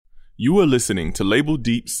You are listening to Label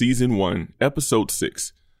Deep Season 1, Episode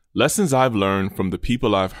 6, Lessons I've Learned from the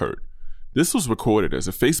People I've Hurt. This was recorded as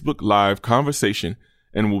a Facebook Live conversation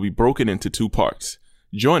and will be broken into 2 parts.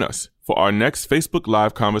 Join us for our next Facebook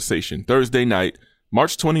Live conversation Thursday night,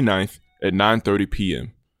 March 29th at 9:30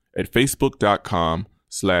 p.m. at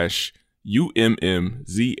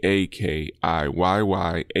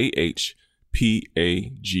facebook.com/UMMZAKIYYAHPAGE.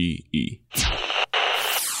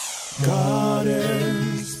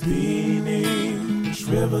 Gardens beaming,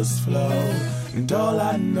 rivers flow, and all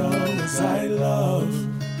I know is I love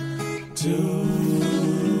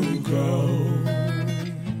to grow.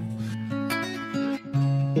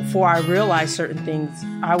 Before I realized certain things,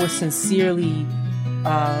 I was sincerely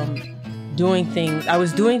doing things. I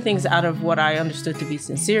was doing things out of what I understood to be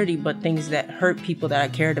sincerity, but things that hurt people that I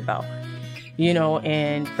cared about,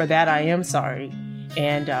 and for that I am sorry.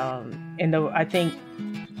 And I think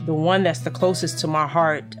the one that's the closest to my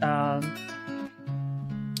heart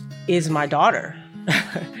is my daughter.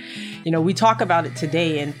 We talk about it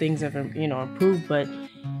today and things have, improved, but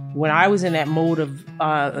when I was in that mode of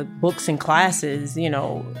books and classes,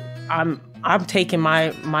 I'm taking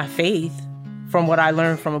my faith from what I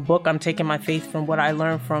learned from a book. I'm taking my faith from what I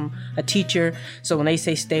learned from a teacher. So when they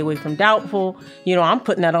say stay away from doubtful, I'm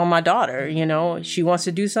putting that on my daughter. She wants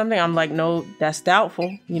to do something. I'm like, no, that's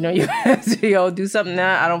doubtful. You have to do something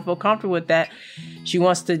that I don't feel comfortable with that. She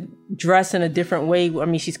wants to dress in a different way. I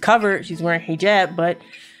mean, she's covered. She's wearing hijab, but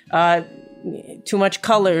too much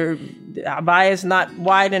color. Abaya is not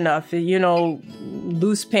wide enough.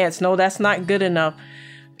 Loose pants. No, that's not good enough.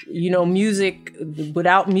 Music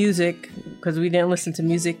without music, because we didn't listen to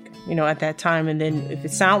music, at that time. And then if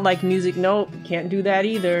it sound like music, no, can't do that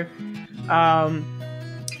either.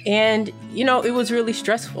 It was really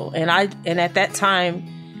stressful. And at that time,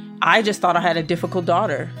 I just thought I had a difficult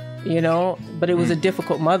daughter, but it was a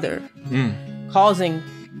difficult mother, causing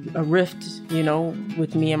a rift,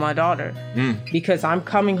 with me and my daughter, because I'm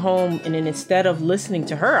coming home and then instead of listening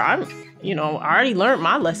to her, I already learned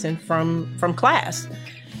my lesson from class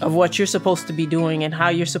of what you're supposed to be doing and how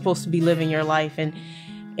you're supposed to be living your life. And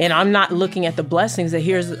I'm not looking at the blessings that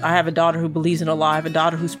I have a daughter who believes in Allah. I have a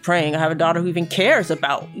daughter who's praying. I have a daughter who even cares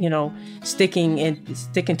about, sticking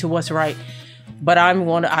to what's right. But I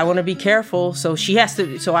want to be careful. So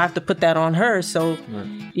I have to put that on her. So,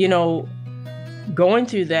 right. Going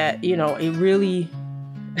through that, it really,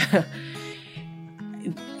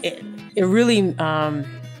 it really,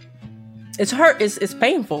 it's hurt. It's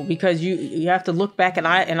painful because you have to look back, and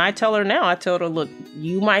I tell her now. I told her, look,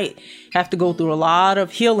 you might have to go through a lot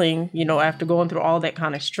of healing, after going through all that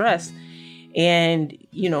kind of stress, and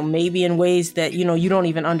maybe in ways that you don't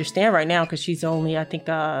even understand right now, because she's only, I think,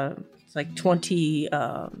 it's like 20,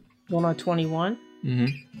 going on 21,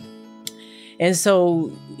 and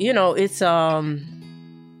so it's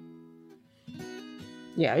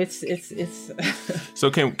yeah, it's.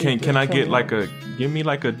 So can I get give me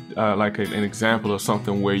an example of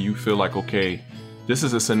something where you feel like, okay, this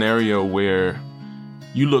is a scenario where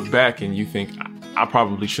you look back and you think I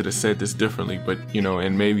probably should have said this differently, but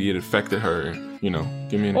and maybe it affected her.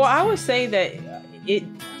 Give me an. Well, I would say that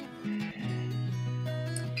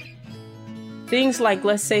things like,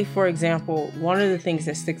 let's say, for example, one of the things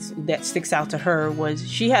that sticks out to her was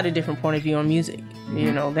she had a different point of view on music,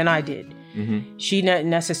 than I did. Mm-hmm. She didn't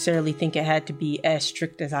necessarily think it had to be as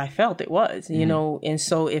strict as I felt it was, and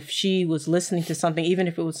so if she was listening to something, even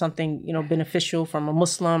if it was something, beneficial from a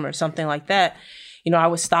Muslim or something like that, I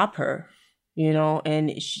would stop her,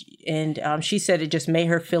 and she said it just made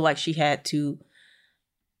her feel like she had to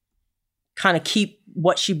kind of keep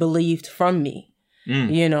what she believed from me,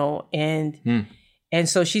 And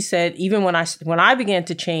so she said, even when I began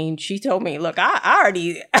to change, she told me, look, I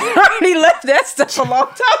already left that stuff a long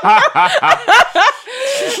time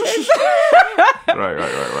ago.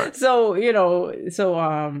 Right. So,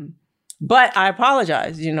 but I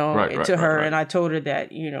apologized, to her. And I told her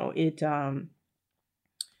that,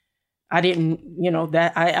 I didn't,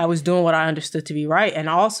 that I was doing what I understood to be right. And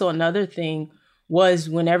also another thing was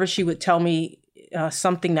whenever she would tell me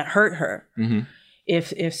something that hurt her,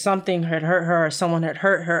 if something had hurt her or someone had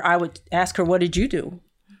hurt her, I would ask her, what did you do?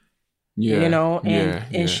 Yeah.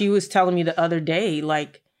 And she was telling me the other day,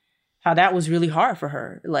 like, how that was really hard for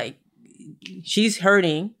her. Like, she's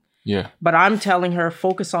hurting. Yeah. But I'm telling her,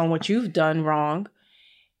 focus on what you've done wrong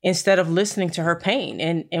instead of listening to her pain.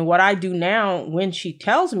 And what I do now, when she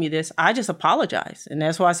tells me this, I just apologize. And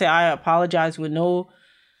that's why I say I apologize with no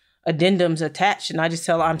addendums attached. And I just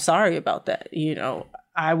tell her, I'm sorry about that.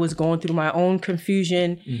 I was going through my own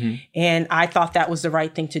confusion, and I thought that was the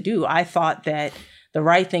right thing to do. I thought that the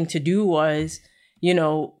right thing to do was,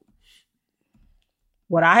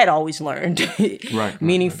 what I had always learned,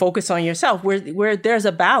 meaning focus on yourself, where there's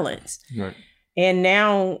a balance. Right. And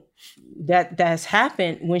now that's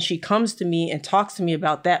happened when she comes to me and talks to me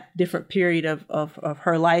about that different period of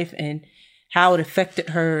her life and how it affected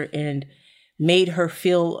her and made her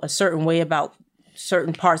feel a certain way about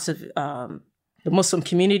certain parts of the Muslim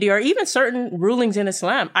community or even certain rulings in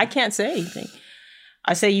Islam. I can't say anything.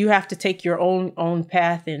 I say you have to take your own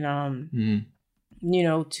path and you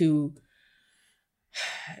know, to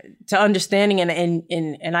understanding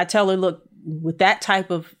and I tell her, look, with that type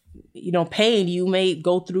of, you know, pain, you may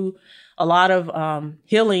go through a lot of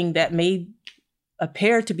healing that may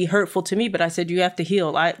appear to be hurtful to me, but I said you have to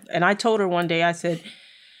heal. I told her one day,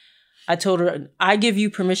 I told her, I give you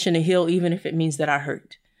permission to heal even if it means that I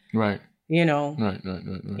hurt. Right. You know. Right.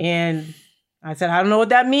 And I said, I don't know what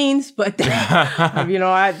that means, but you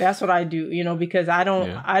know, that's what I do, you know, because I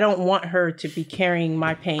don't want her to be carrying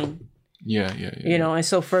my pain. Yeah. You know, and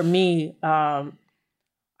so for me, I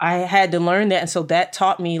had to learn that. And so that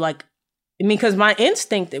taught me, like, I mean, because my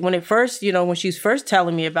instinct when it first, you know, when she was first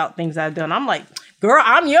telling me about things I've done, I'm like, girl,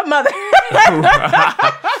 I'm your mother.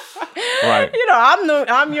 Right. You know,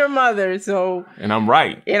 I'm your mother. So. And I'm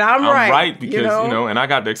right. I'm right because, you know, and I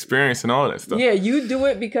got the experience and all that stuff. Yeah, you do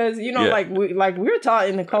it because, you know, like we're taught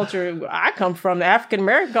in the culture I come from, the African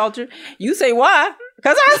American culture. You say why?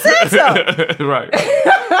 Because I said so. Right.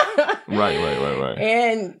 Right.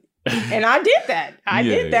 And I did that. I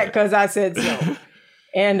did that because I said so.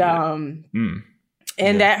 And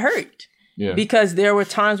that hurt. Yeah. Because there were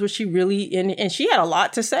times where she really, and she had a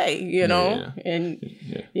lot to say, you know, and,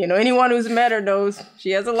 you know, anyone who's met her knows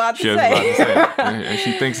she has a lot to say. And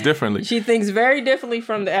she thinks differently. She thinks very differently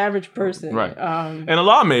from the average person. Right. And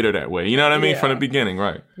Allah made her that way. You know what I mean? From the beginning.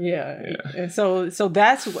 Right. Yeah. And so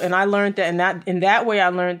that's, and I learned that, and in that way I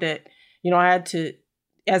learned that, you know, I had to,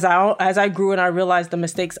 as I grew and I realized the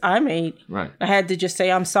mistakes I made, I had to just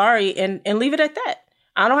say, I'm sorry and leave it at that.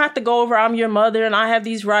 I don't have to go over, I'm your mother and I have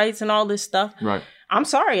these rights and all this stuff. Right. I'm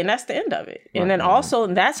sorry. And that's the end of it. And then also,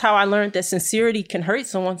 and that's how I learned that sincerity can hurt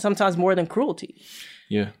someone sometimes more than cruelty.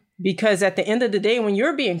 Yeah. Because at the end of the day, when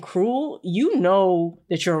you're being cruel, you know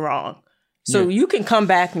that you're wrong. So you can come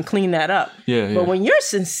back and clean that up. But when you're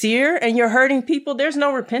sincere and you're hurting people, there's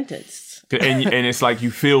no repentance. And it's like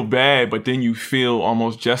you feel bad, but then you feel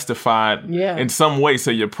almost justified in some way.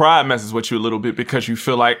 So your pride messes with you a little bit because you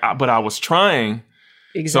feel like, but I was trying.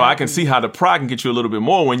 Exactly. So I can see how the pride can get you a little bit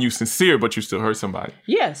more when you're sincere, but you still hurt somebody.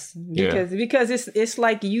 Yes, because it's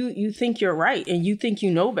like you think you're right and you think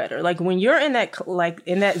you know better. Like when you're in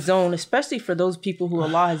that zone, especially for those people who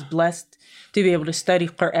Allah has blessed to be able to study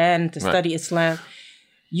Quran, to study Islam,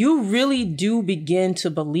 you really do begin to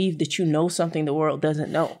believe that you know something the world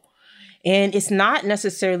doesn't know, and it's not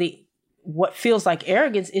necessarily what feels like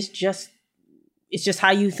arrogance. It's just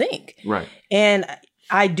how you think. Right. And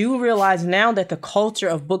I do realize now that the culture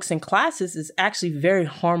of books and classes is actually very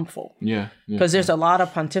harmful. Yeah. Because there's a lot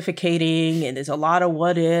of pontificating and there's a lot of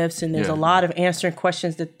what ifs and there's a lot of answering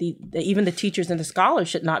questions that even the teachers and the scholars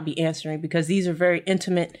should not be answering, because these are very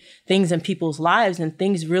intimate things in people's lives and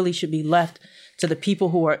things really should be left to the people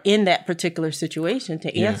who are in that particular situation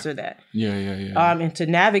to answer that. And to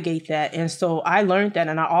navigate that. And so I learned that.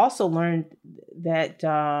 And I also learned that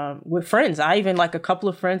with friends, I even like a couple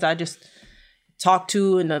of friends I just talked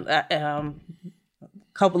to in the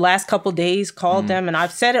last couple days, called them, and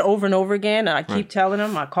I've said it over and over again, and I keep telling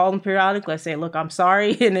them, I call them periodically, I say, look, I'm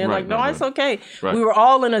sorry, and they're like, no, it's okay. We were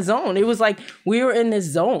all in a zone. It was like we were in this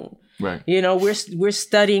zone. Right. You know, we're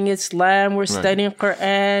studying Islam, we're studying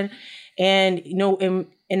Quran, and you know,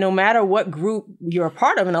 and no matter what group you're a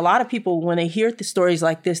part of, and a lot of people, when they hear the stories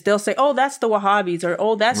like this, they'll say, oh, that's the Wahhabis, or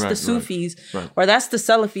oh, that's the Sufis, or that's the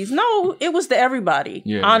Salafis. No, it was the everybody,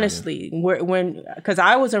 honestly. Because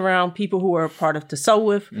I was around people who were a part of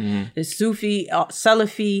Tasawwuf, the Sufi,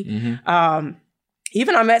 Salafi.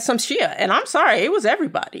 Even I met some Shia, and I'm sorry, it was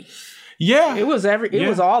everybody. Yeah. It was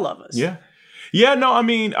all of us. Yeah. Yeah, no, I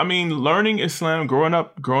mean, learning Islam, growing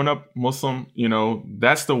up Muslim, you know,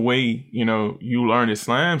 that's the way, you know, you learn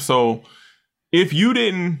Islam. So if you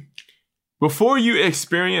didn't, before you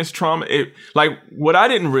experience trauma, like what I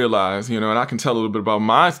didn't realize, you know, and I can tell a little bit about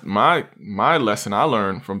my lesson I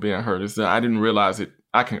learned from being hurt is that I didn't realize it.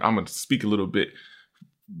 I'm going to speak a little bit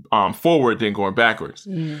forward, then going backwards.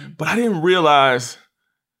 But I didn't realize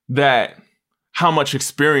that how much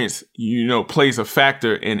experience, you know, plays a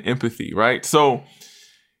factor in empathy, right? So,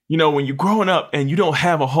 you know, when you're growing up and you don't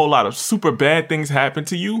have a whole lot of super bad things happen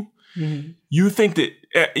to you, you think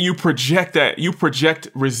that you project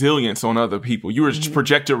resilience on other people. You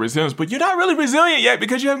project your resilience, but you're not really resilient yet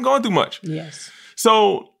because you haven't gone through much. Yes.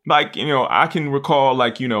 So like, I can recall,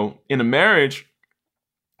 like, in a marriage,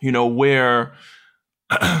 where,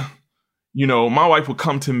 my wife would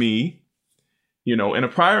come to me, in a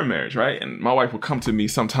prior marriage, right? And my wife would come to me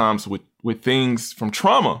sometimes with things from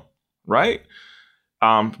trauma, right?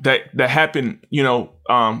 That happened,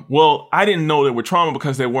 well, I didn't know they were trauma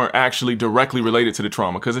because they weren't actually directly related to the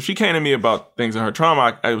trauma. Because if she came to me about things in her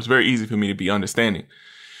trauma, it was very easy for me to be understanding.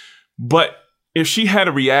 But if she had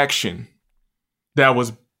a reaction that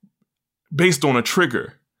was based on a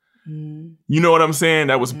trigger, you know what I'm saying?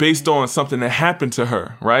 That was based on something that happened to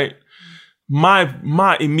her, right?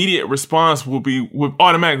 My immediate response would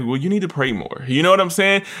automatically, well, you need to pray more. You know what I'm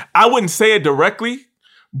saying? I wouldn't say it directly,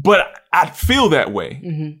 but I'd feel that way.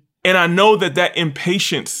 Mm-hmm. And I know that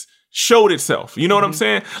impatience showed itself. You know what I'm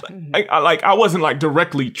saying? I wasn't like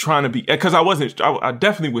directly trying to be, because I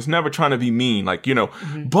definitely was never trying to be mean,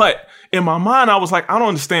 but in my mind, I was like, I don't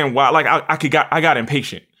understand why. Like I got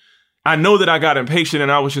impatient. I know that I got impatient,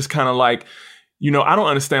 and I was just kind of like, I don't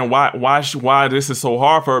understand why this is so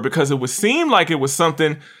hard for her, because it would seem like it was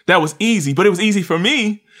something that was easy, but it was easy for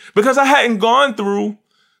me because I hadn't gone through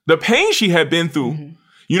the pain she had been through. Mm-hmm.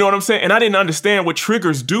 You know what I'm saying? And I didn't understand what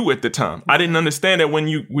triggers do at the time. I didn't understand that when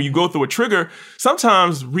you go through a trigger,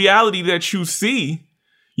 sometimes reality that you see,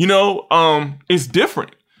 is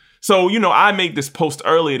different. So, I made this post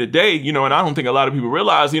earlier today, and I don't think a lot of people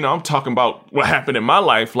realize, I'm talking about what happened in my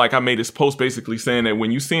life. Like, I made this post basically saying that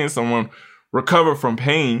when you're seeing someone recover from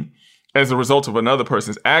pain as a result of another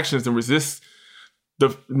person's actions, and resist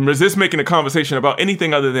making a conversation about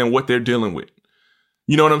anything other than what they're dealing with.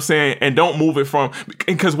 You know what I'm saying? And don't move it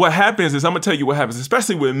because what happens is, I'm going to tell you what happens,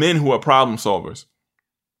 especially with men who are problem solvers.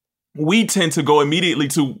 We tend to go immediately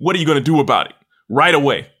to, what are you going to do about it? Right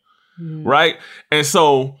away. Right? And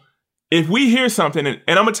so if we hear something, and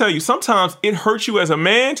I'm going to tell you, sometimes it hurts you as a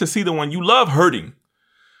man to see the one you love hurting.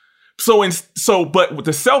 But with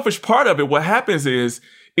the selfish part of it, what happens is,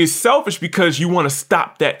 it's selfish because you want to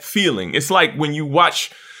stop that feeling. It's like when you watch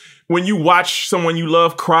someone you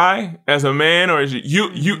love cry as a man, or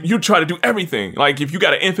you try to do everything. Like if you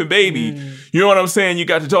got an infant baby, you know what I'm saying? You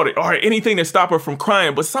got your daughter, or anything to stop her from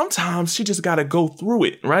crying. But sometimes she just got to go through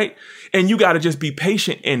it, right? And you got to just be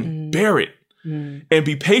patient and bear it and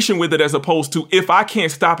be patient with it, as opposed to, if I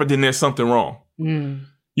can't stop it, then there's something wrong.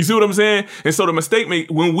 You see what I'm saying? And so the mistake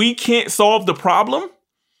when we can't solve the problem,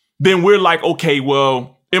 then we're like, okay,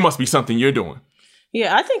 well, it must be something you're doing.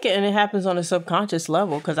 Yeah, I think, and it happens on a subconscious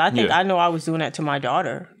level, because I think I know I was doing that to my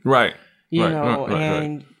daughter. Right.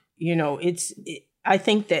 I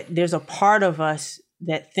think that there's a part of us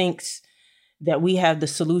that thinks that we have the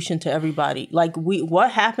solution to everybody. Like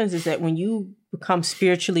what happens is that when you become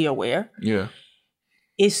spiritually aware,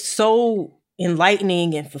 it's so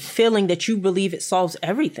enlightening and fulfilling that you believe it solves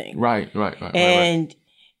everything. Right. And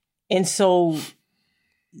so,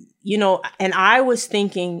 and I was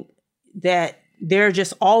thinking that there are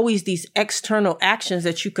just always these external actions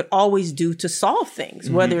that you could always do to solve things,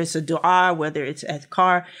 whether it's a dua, whether it's a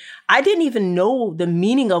car. I didn't even know the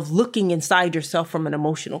meaning of looking inside yourself from an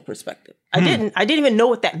emotional perspective. I didn't even know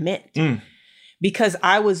what that meant because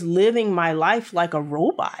I was living my life like a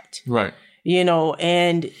robot, right?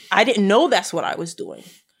 And I didn't know that's what I was doing.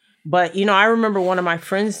 But, I remember one of my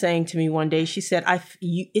friends saying to me one day, she said,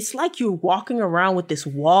 it's like you're walking around with this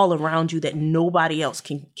wall around you that nobody else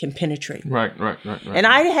can penetrate. Right. And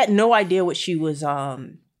I had no idea what she was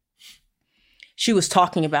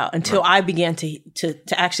talking about until I began to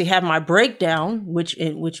actually have my breakdown, which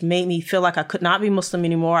made me feel like I could not be Muslim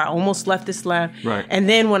anymore. I almost left Islam. Right. And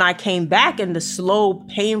then when I came back in the slow,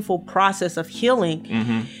 painful process of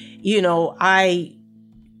healing,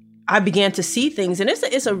 I began to see things. And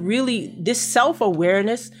it's a really, this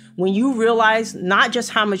self-awareness, when you realize not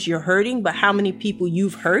just how much you're hurting, but how many people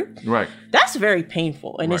you've hurt. Right. That's very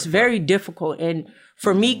painful and it's very difficult. And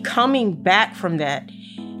for me, coming back from that,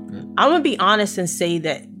 I'm going to be honest and say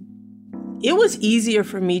that it was easier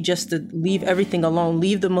for me just to leave everything alone,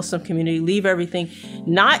 leave the Muslim community, leave everything,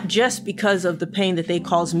 not just because of the pain that they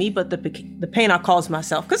caused me, but the pain I caused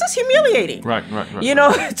myself, because it's humiliating. Right.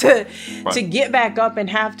 To get back up and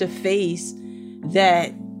have to face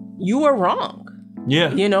that you were wrong. Yeah.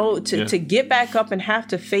 To get back up and have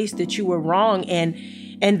to face that you were wrong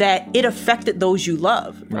and that it affected those you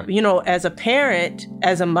love. Right. As a parent,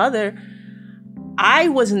 as a mother, I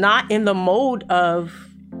was not in the mode of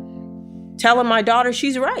telling my daughter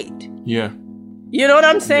she's right. Yeah. You know what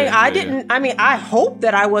I'm saying? I hope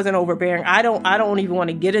that I wasn't overbearing. I don't even want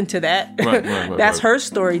to get into that. Right, That's her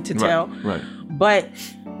story to tell. Right. But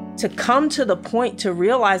to come to the point to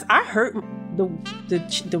realize I hurt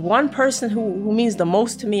the one person who means the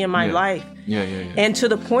most to me in my life. Yeah. And to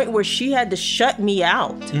the point where she had to shut me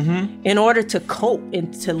out in order to cope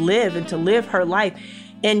and to live her life.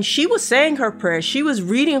 And she was saying her prayers. She was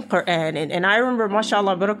reading Quran. And I remember,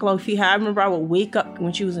 mashallah, barakallahu fiha, I remember I would wake up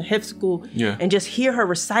when she was in hifz school and just hear her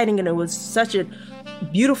reciting. And it was such a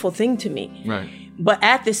beautiful thing to me. Right. But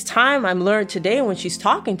at this time, I'm learned today when she's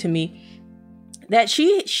talking to me that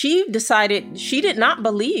she decided she did not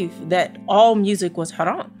believe that all music was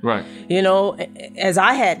haram. Right. You know, as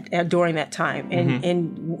I had during that time.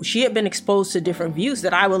 And she had been exposed to different views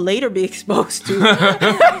that I would later be exposed to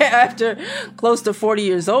after close to 40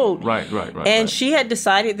 years old. Right. And she had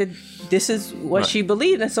decided that this is what she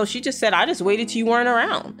believed. And so she just said, I just waited till you weren't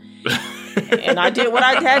around. And I did what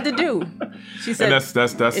I had to do. She said, and that's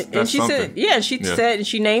and she something. said, said, and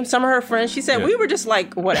she named some of her friends. She said, we were just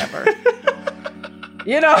like, whatever.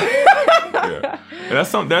 You know. And that's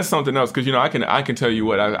something else, because, you know, I can tell you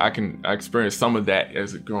what, I experienced some of that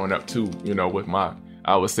as growing up too, you know, with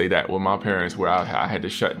I would say that with my parents, where I had to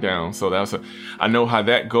shut down. So I know how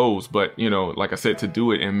that goes. But, you know, like I said, to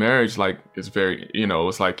do it in marriage, like, it's very, you know,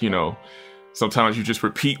 it's like, you know, sometimes you just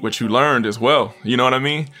repeat what you learned as well. You know what I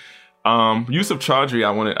mean? Yusuf Chaudhry, I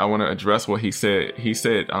want to address what he said. He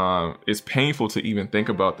said, it's painful to even think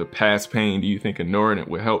about the past pain. Do you think ignoring it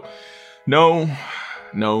would help? No.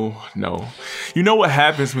 You know what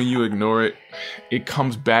happens when you ignore it? It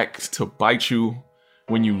comes back to bite you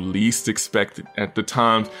when you least expect it. At the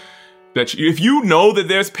times that if you know that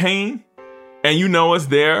there's pain and you know it's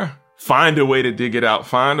there, find a way to dig it out.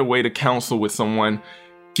 Find a way to counsel with someone.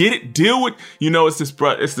 Get it, deal with, you know, it's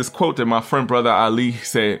this quote that my friend Brother Ali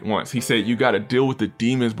said once. He said, you got to deal with the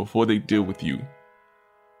demons before they deal with you.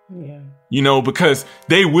 Yeah. You know, because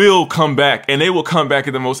they will come back, and they will come back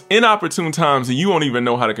at the most inopportune times, and you won't even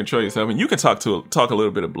know how to control yourself. And you can talk a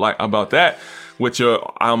little bit about that with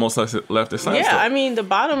your I almost left the same Yeah, stuff. I mean, the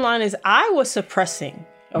bottom line is I was suppressing,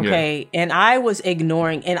 okay, and I was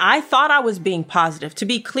ignoring, and I thought I was being positive. To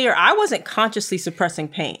be clear, I wasn't consciously suppressing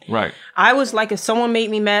pain. Right. I was like, if someone made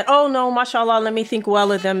me mad, oh no, mashallah, let me think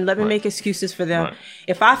well of them. Let me make excuses for them. Right.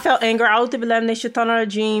 If I felt anger, a'udhu billahi minash shaitanir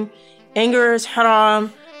rajeem, anger is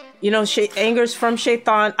haram. You know, anger is from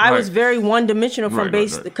shaitan. I was very one-dimensional from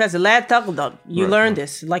base because la taghdab. You learn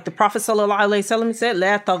this. Like the Prophet sallallahu alaihi wasallam said,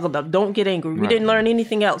 la taghdab. Don't get angry. We didn't learn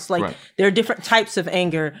anything else. Like there are different types of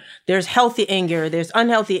anger. There's healthy anger. There's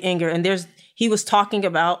unhealthy anger. And he was talking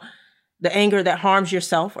about the anger that harms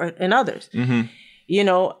yourself and others. Mm-hmm. You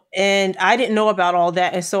know, and I didn't know about all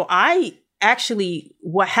that. And so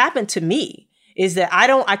what happened to me is that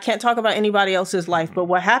I can't talk about anybody else's life, but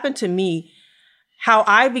what happened to me, how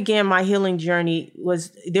I began my healing journey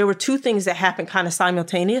was there were two things that happened kind of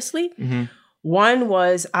simultaneously. Mm-hmm. One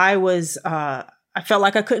was I felt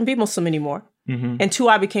like I couldn't be Muslim anymore. Mm-hmm. And two,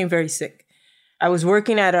 I became very sick. I was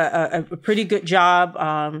working at a pretty good job,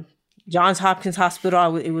 Johns Hopkins Hospital.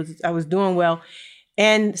 I was doing well.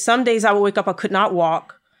 And some days I would wake up, I could not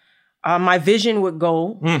walk. My vision would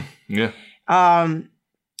go.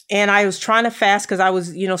 And I was trying to fast because I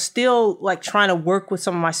was, you know, still like trying to work with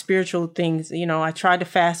some of my spiritual things. You know, I tried to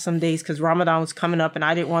fast some days because Ramadan was coming up and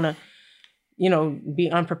I didn't want to, you know,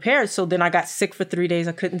 be unprepared. So then I got sick for 3 days.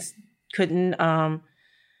 I couldn't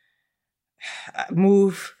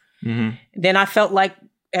move. Mm-hmm. Then I felt like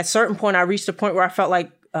at a certain point, I reached a point where I felt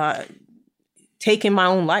like taking my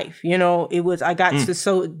own life. You know, I got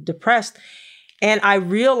so depressed. And I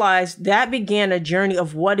realized that began a journey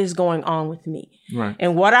of what is going on with me. Right.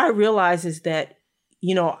 And what I realized is that,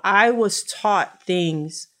 you know, I was taught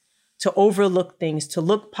things, to overlook things, to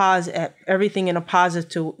look at everything in a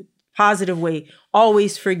positive way,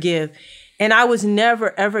 always forgive. And I was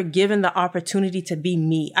never, ever given the opportunity to be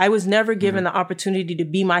me. I was never given the opportunity to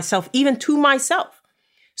be myself, even to myself.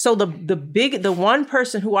 So the one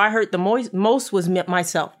person who I hurt the most was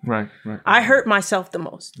myself. Right. I hurt myself the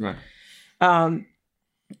most. Right.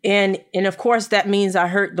 And of course that means I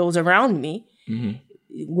hurt those around me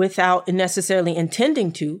without necessarily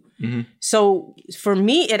intending to. Mm-hmm. So for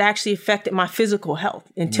me, it actually affected my physical health.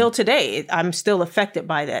 Until today, I'm still affected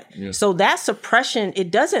by that. Yeah. So that suppression, it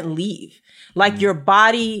doesn't leave. Like your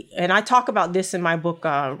body, and I talk about this in my book,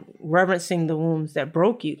 Reverencing the Wombs That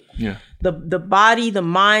Broke You. Yeah. The body, the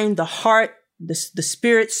mind, the heart, the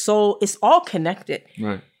spirit, soul, it's all connected.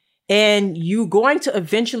 Right. And you're going to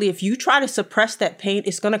eventually, if you try to suppress that pain,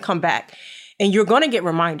 it's going to come back. And you're going to get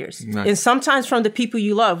reminders. Right. And sometimes from the people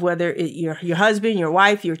you love, whether your husband, your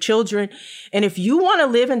wife, your children. And if you want to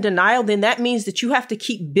live in denial, then that means that you have to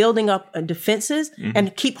keep building up defenses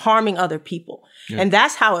and keep harming other people. Yeah. And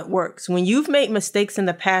that's how it works. When you've made mistakes in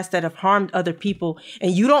the past that have harmed other people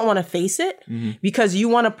and you don't want to face it because you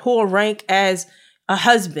want to pull rank as a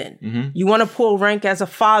husband. You want to pull rank as a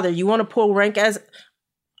father. You want to pull rank as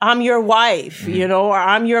I'm your wife, or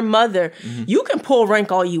I'm your mother. You can pull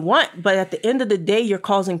rank all you want, but at the end of the day, you're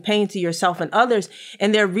causing pain to yourself and others.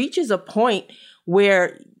 And there reaches a point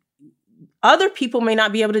where other people may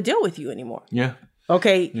not be able to deal with you anymore. Yeah.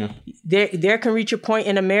 Okay. Yeah. There can reach a point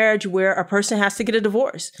in a marriage where a person has to get a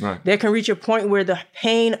divorce. Right. There can reach a point where the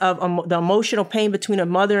pain of the emotional pain between a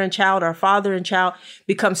mother and child or a father and child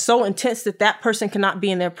becomes so intense that person cannot be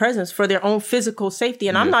in their presence for their own physical safety.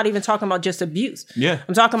 And I'm not even talking about just abuse. Yeah.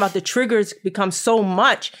 I'm talking about the triggers become so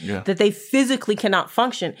much that they physically cannot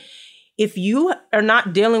function. If you are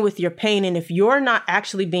not dealing with your pain and if you're not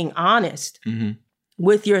actually being honest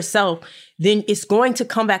with yourself, then it's going to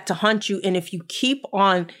come back to haunt you. And if you keep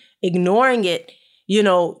on ignoring it,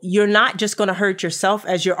 you're not just going to hurt yourself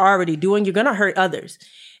as you're already doing, you're going to hurt others.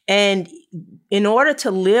 And in order to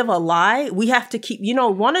live a lie, we have to keep,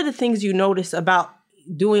 one of the things you notice about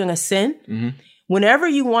doing a sin, whenever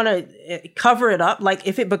you want to cover it up, like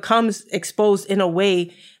if it becomes exposed in a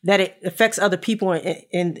way that it affects other people,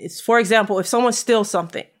 and it's, for example, if someone steals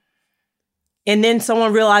something and then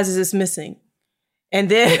someone realizes it's missing, and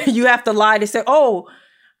then you have to lie to say, oh,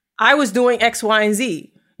 I was doing X, Y, and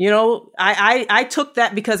Z. I took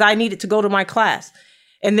that because I needed to go to my class.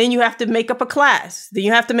 And then you have to make up a class. Then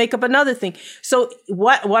you have to make up another thing. So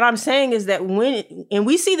what I'm saying is that and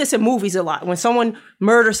we see this in movies a lot, when someone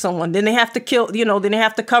murders someone, then they have to kill, then they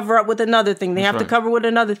have to cover up with another thing. They have to cover with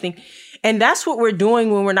another thing. And that's what we're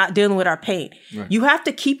doing when we're not dealing with our pain. Right. You have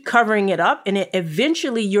to keep covering it up, and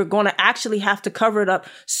eventually you're going to actually have to cover it up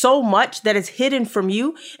so much that it's hidden from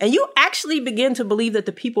you. And you actually begin to believe that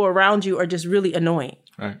the people around you are just really annoying.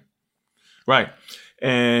 Right.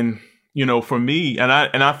 And for me, and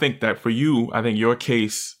I think that for you, I think your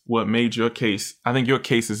case, what made your case, I think your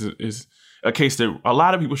case is a case that a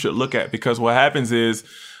lot of people should look at, because what happens is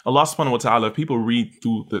Allah subhanahu wa ta'ala, if people read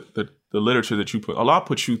through the literature that you put, Allah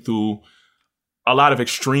puts you through a lot of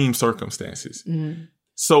extreme circumstances.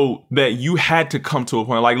 So that you had to come to a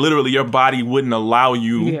point, like literally your body wouldn't allow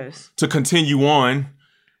you to continue on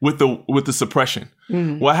with the suppression.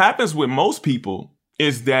 What happens with most people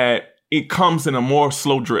is that it comes in a more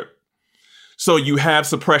slow drip. So you have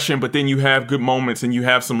suppression, but then you have good moments and you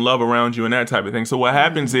have some love around you and that type of thing. So what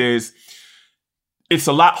happens is it's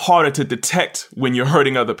a lot harder to detect when you're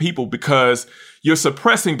hurting other people, because you're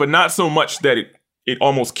suppressing, but not so much that it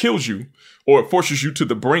almost kills you or it forces you to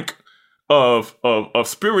the brink of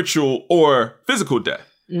spiritual or physical death.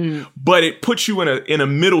 But it puts you in a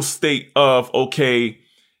middle state of, okay,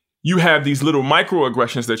 you have these little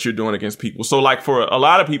microaggressions that you're doing against people. So like for a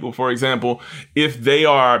lot of people, for example, if they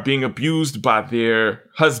are being abused by their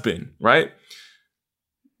husband, right?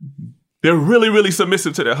 They're really, really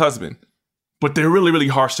submissive to their husband, but they're really, really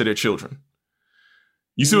harsh to their children.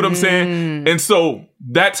 You see what I'm saying? And so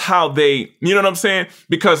that's how they, you know what I'm saying?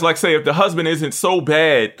 Because like, say, if the husband isn't so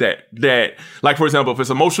bad that like, for example, if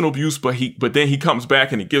it's emotional abuse, but then he comes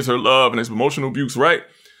back and he gives her love and it's emotional abuse, right?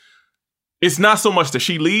 It's not so much that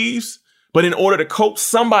she leaves, but in order to cope,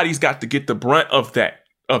 somebody's got to get the brunt of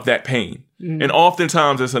that pain. And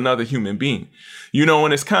oftentimes it's another human being,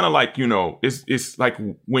 and it's kind of like, it's like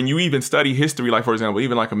when you even study history, like, for example,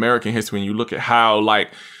 even like American history, and you look at how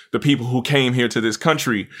like the people who came here to this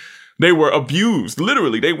country, they were abused.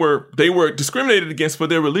 Literally, they were discriminated against for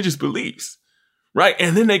their religious beliefs. Right.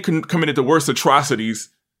 And then they committed the worst atrocities,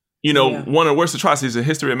 one of the worst atrocities in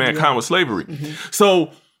history of mankind was slavery. So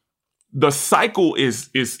the cycle is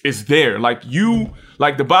there. Like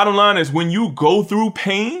the bottom line is, when you go through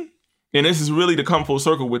pain, and this is really to come full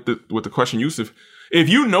circle with the question, Yusuf, if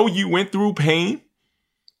you know you went through pain,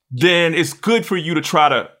 then it's good for you to try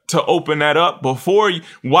to open that up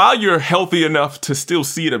while you're healthy enough to still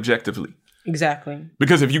see it objectively. Exactly.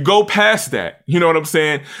 Because if you go past that, you know what I'm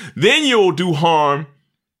saying, then you'll do harm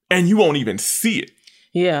and you won't even see it.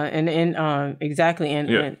 Yeah, and exactly, and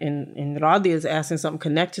Radhi is asking something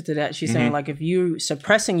connected to that. She's saying, like, if you're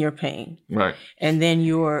suppressing your pain, right, and then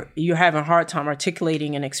you're having a hard time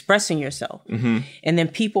articulating and expressing yourself, and then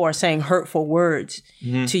people are saying hurtful words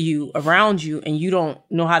to you, around you, and you don't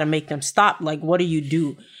know how to make them stop. Like, what do you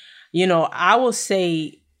do? I will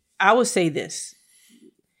say this.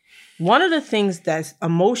 One of the things that's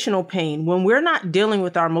emotional pain, when we're not dealing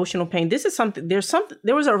with our emotional pain, there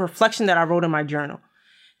was a reflection that I wrote in my journal,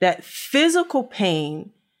 that physical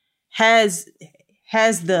pain has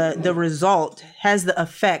the result, has the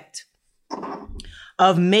effect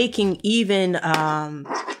of making even a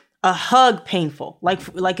hug painful.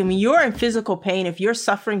 Like I mean, you're in physical pain. If you're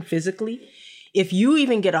suffering physically, if you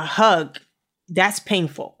even get a hug, that's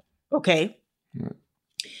painful. Okay.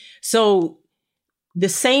 So the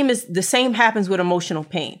same happens with emotional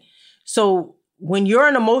pain. So when you're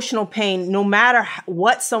in emotional pain, no matter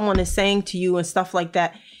what someone is saying to you and stuff like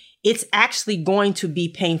that, it's actually going to be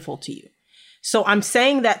painful to you. So I'm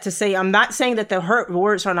saying that to say, I'm not saying that the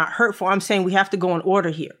words are not hurtful. I'm saying we have to go in order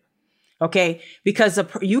here. Okay. Because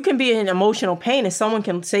you can be in emotional pain and someone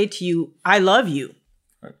can say to you, I love you.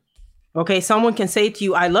 Right. Okay. Someone can say to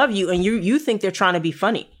you, I love you. And you think they're trying to be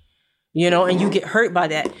funny, and you get hurt by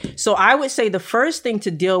that. So I would say the first thing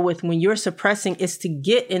to deal with when you're suppressing is to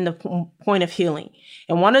get in the point of healing.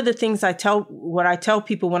 And one of the things I tell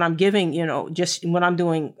people when I'm giving, just when I'm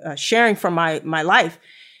doing sharing from my life,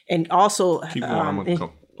 and also,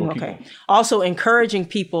 also encouraging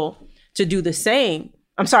people to do the same.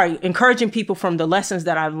 Encouraging people from the lessons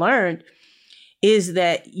that I've learned is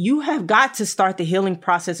that you have got to start the healing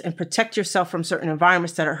process and protect yourself from certain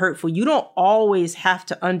environments that are hurtful. You don't always have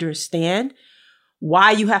to understand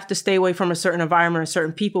why you have to stay away from a certain environment or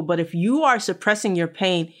certain people. But if you are suppressing your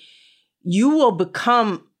pain, you will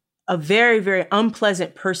become a very, very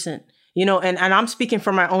unpleasant person, and I'm speaking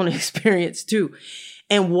from my own experience too.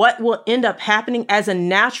 And what will end up happening as a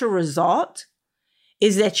natural result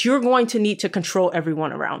is that you're going to need to control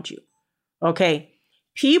everyone around you. Okay.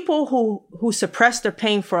 People who suppress their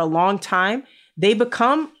pain for a long time, they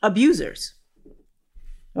become abusers.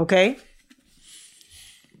 Okay.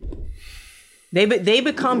 They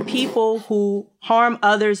become people who harm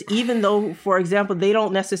others, even though, for example, they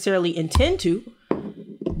don't necessarily intend to.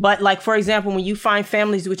 But like, for example, when you find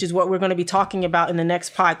families, which is what we're going to be talking about in the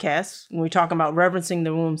next podcast, when we're talking about reverencing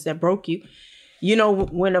the wounds that broke you,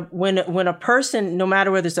 when a person, no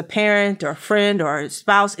matter whether it's a parent or a friend or a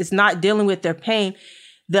spouse, is not dealing with their pain,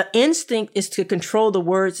 the instinct is to control the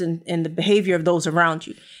words and the behavior of those around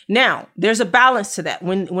you. Now, there's a balance to that.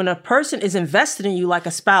 When a person is invested in you like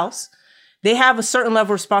a spouse, they have a certain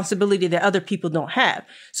level of responsibility that other people don't have.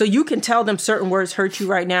 So you can tell them certain words hurt you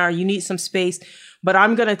right now, or you need some space. But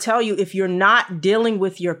I'm going to tell you, if you're not dealing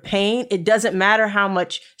with your pain, it doesn't matter how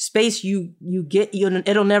much space you get,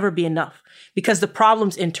 it'll never be enough because the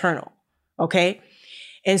problem's internal. Okay.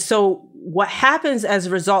 And so what happens as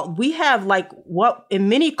a result, we have in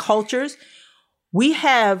many cultures, we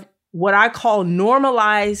have what I call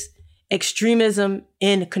normalized extremism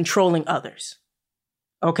in controlling others.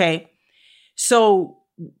 Okay. So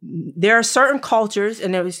there are certain cultures,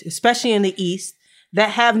 and especially in the East,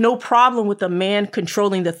 that have no problem with a man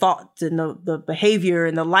controlling the thoughts and the behavior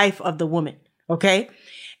and the life of the woman. Okay.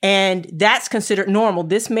 And that's considered normal.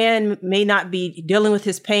 This man may not be dealing with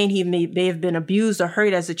his pain. He may have been abused or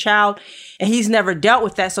hurt as a child, and he's never dealt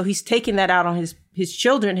with that. So he's taking that out on his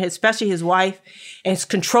children, especially his wife, and is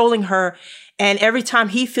controlling her. And every time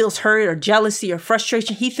he feels hurt or jealousy or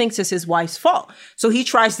frustration, he thinks it's his wife's fault. So he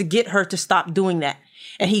tries to get her to stop doing that.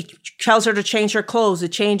 And he tells her to change her clothes, to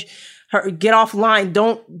change her, get offline,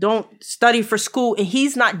 don't study for school. And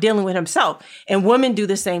he's not dealing with himself. And women do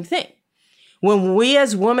the same thing. When we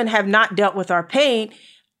as women have not dealt with our pain,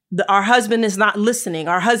 our husband is not listening.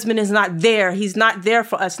 Our husband is not there. He's not there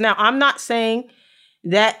for us. Now, I'm not saying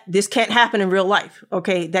that this can't happen in real life.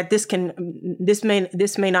 Okay. That this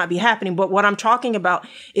may not be happening. But what I'm talking about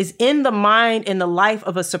is in the mind and the life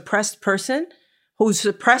of a suppressed person who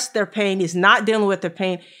suppressed their pain, is not dealing with their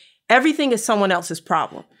pain. Everything is someone else's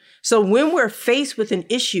problem. So when we're faced with an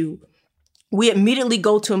issue, we immediately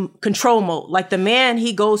go to control mode. Like the man,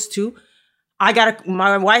 he goes to,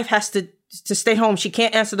 my wife has to stay home. She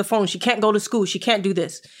can't answer the phone. She can't go to school. She can't do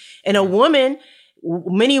this. And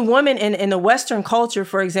many women in the Western culture,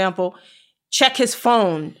 for example, check his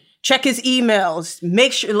phone, check his emails,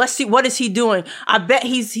 make sure, let's see, what is he doing? I bet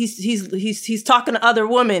he's talking to other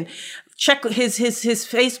women. Check his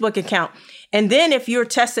Facebook account. And then if you're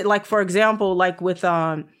tested, like, for example, like with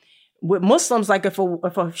Muslims, like if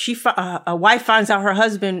a wife finds out her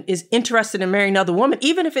husband is interested in marrying another woman,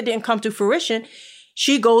 even if it didn't come to fruition,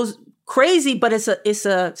 she goes crazy, but it's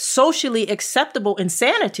a socially acceptable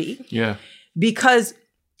insanity. Yeah. Because,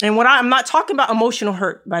 and I'm not talking about emotional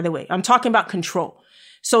hurt, by the way, I'm talking about control.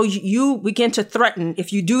 So you begin to threaten,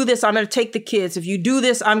 if you do this, I'm going to take the kids. If you do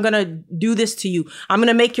this, I'm going to do this to you. I'm going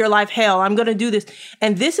to make your life hell. I'm going to do this.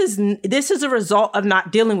 And this is a result of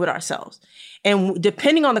not dealing with ourselves. And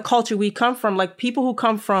depending on the culture we come from, like people who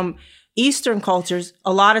come from Eastern cultures,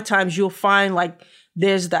 a lot of times you'll find like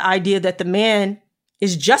there's the idea that the man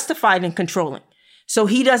is justified in controlling. So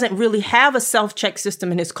he doesn't really have a self-check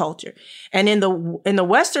system in his culture. And in the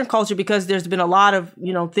Western culture, because there's been a lot of,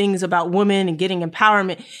 things about women and getting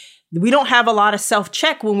empowerment, We don't have a lot of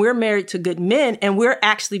self-check when we're married to good men and we're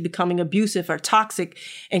actually becoming abusive or toxic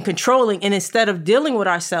and controlling. And instead of dealing with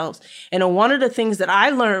ourselves, and one of the things that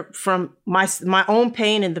I learned from my own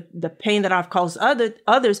pain and the pain that I've caused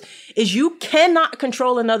others is you cannot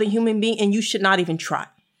control another human being, and you should not even try.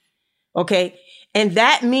 Okay. And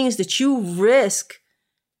that means that you risk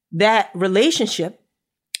that relationship.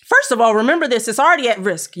 First of all, remember this, it's already at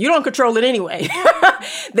risk. You don't control it anyway.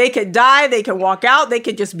 They could die, they can walk out, they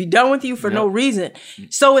could just be done with you for no reason.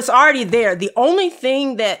 So it's already there. The only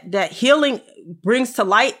thing that healing brings to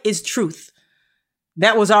light is truth.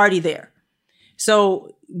 That was already there.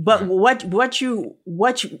 So, but what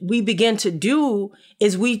we begin to do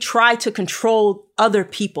is we try to control other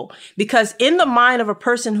people, because in the mind of a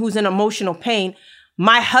person who's in emotional pain,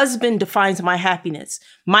 my husband defines my happiness.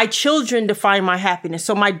 My children define my happiness.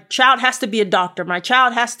 So my child has to be a doctor. My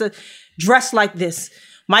child has to dress like this.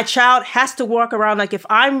 My child has to walk around like, if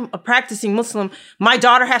I'm a practicing Muslim, my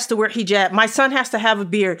daughter has to wear hijab. My son has to have a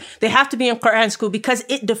beard. They have to be in Quran school because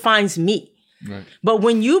it defines me. Right. But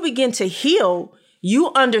when you begin to heal,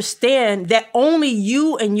 you understand that only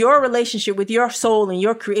you and your relationship with your soul and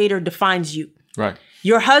your creator defines you. Right.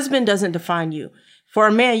 Your husband doesn't define you. For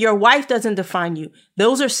a man, your wife doesn't define you.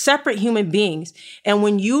 Those are separate human beings. And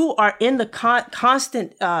when you are in the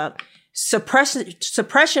constant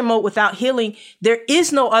suppression mode without healing, there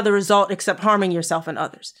is no other result except harming yourself and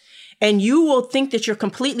others. And you will think that you're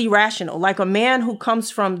completely rational. Like a man who comes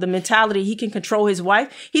from the mentality he can control his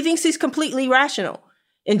wife, he thinks he's completely rational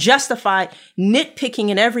and justified, nitpicking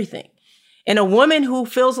and everything. And a woman who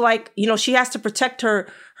feels like, she has to protect her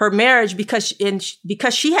marriage because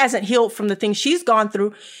she hasn't healed from the things she's gone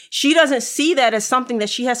through, she doesn't see that as something that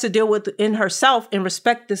she has to deal with in herself and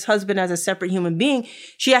respect this husband as a separate human being.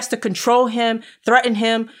 She has to control him,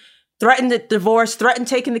 threaten the divorce, threaten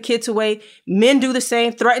taking the kids away. Men do the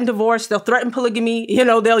same, threaten divorce. They'll threaten polygamy.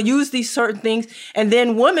 They'll use these certain things. And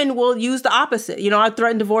then women will use the opposite. I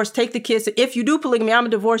threaten divorce, take the kids. If you do polygamy, I'm going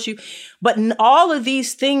to divorce you. But all of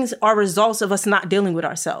these things are results of us not dealing with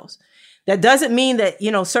ourselves. That doesn't mean that,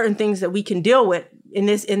 certain things that we can deal with in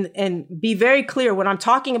this, and be very clear when I'm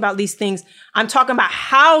talking about these things, I'm talking about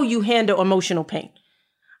how you handle emotional pain.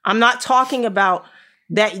 I'm not talking about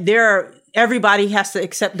that everybody has to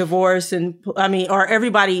accept divorce or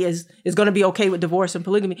everybody is going to be okay with divorce and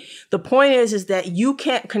polygamy. The point is that you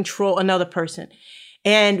can't control another person.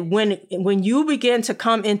 And when you begin to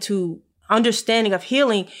come into understanding of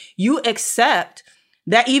healing, you accept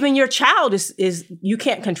that even your child is you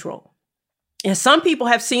can't control. And some people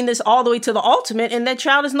have seen this all the way to the ultimate, and that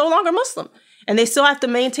child is no longer Muslim, and they still have to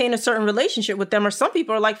maintain a certain relationship with them. Or some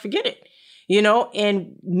people are like, forget it,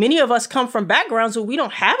 and many of us come from backgrounds where we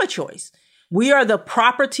don't have a choice. We are the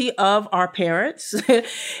property of our parents.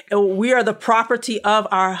 We are the property of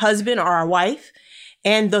our husband or our wife.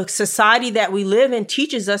 And the society that we live in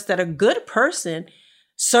teaches us that a good person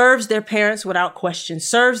serves their parents without question,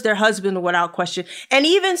 serves their husband without question, and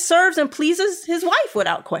even serves and pleases his wife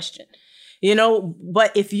without question.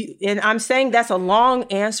 But and I'm saying that's a long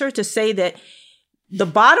answer to say that the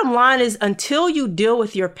bottom line is, until you deal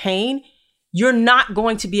with your pain, you're not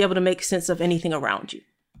going to be able to make sense of anything around you.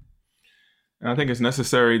 And I think it's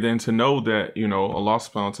necessary then to know that, Allah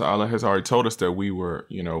subhanahu wa ta'ala has already told us that we were,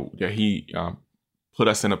 that he put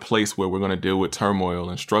us in a place where we're going to deal with turmoil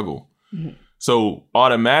and struggle. Mm-hmm. So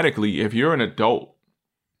automatically, if you're an adult,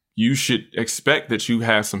 you should expect that you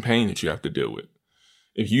have some pain that you have to deal with.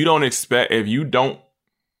 If you don't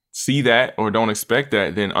see that or don't expect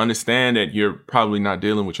that, then understand that you're probably not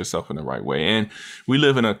dealing with yourself in the right way. And we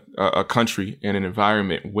live in a country and an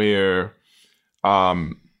environment where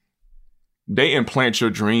they implant your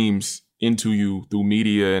dreams into you through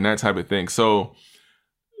media and that type of thing. So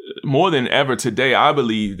more than ever today, I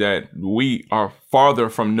believe that we are farther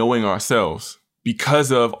from knowing ourselves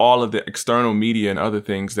because of all of the external media and other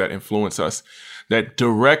things that influence us, that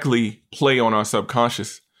directly play on our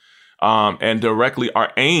subconscious and directly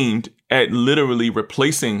are aimed at literally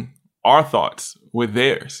replacing our thoughts with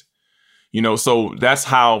theirs. So that's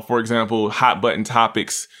how, for example, hot button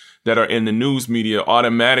topics that are in the news media,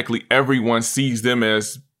 automatically everyone sees them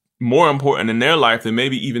as more important in their life than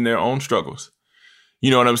maybe even their own struggles.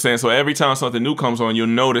 You know what I'm saying? So every time something new comes on, you'll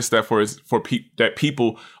notice that that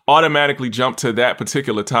people automatically jump to that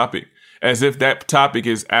particular topic, as if that topic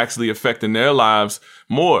is actually affecting their lives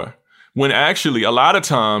more, when actually a lot of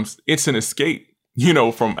times it's an escape,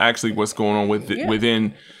 from actually what's going on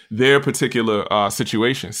within their particular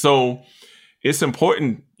situation. So it's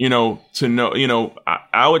important, to know,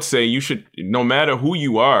 I would say you should, no matter who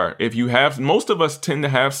you are, if you have, most of us tend to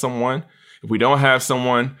have someone. If we don't have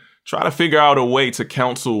someone, try to figure out a way to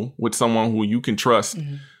counsel with someone who you can trust.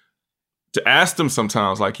 To ask them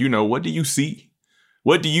sometimes, like, what do you see?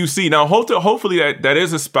 What do you see? Now, hopefully that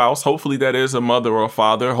is a spouse. Hopefully that is a mother or a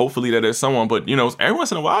father. Hopefully that is someone. But, every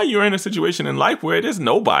once in a while, you're in a situation in life where there's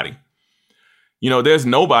nobody. There's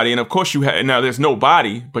nobody. And of course there's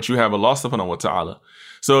nobody, but you have Allah subhanahu wa ta'ala.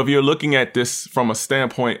 So if you're looking at this from a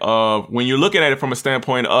standpoint of, when you're looking at it from a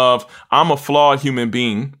standpoint of, I'm a flawed human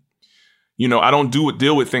being, I don't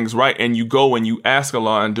deal with things right. And you go and you ask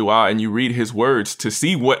Allah and dua and you read his words to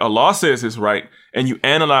see what Allah says is right. And you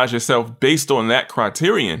analyze yourself based on that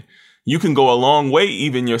criterion. You can go a long way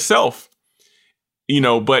even yourself,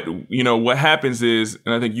 but what happens is,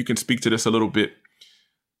 and I think you can speak to this a little bit,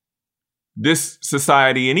 this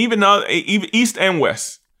society and even East and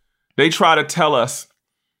West, they try to tell us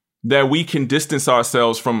that we can distance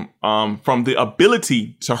ourselves from the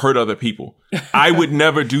ability to hurt other people. I would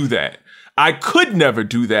never do that. I could never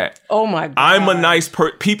do that. Oh my God. I'm a nice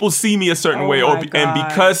person. People see me a certain way, and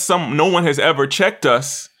because no one has ever checked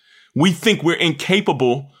us, we think we're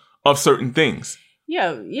incapable of certain things.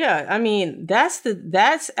 Yeah. I mean,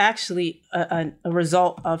 that's actually a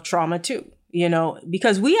result of trauma too.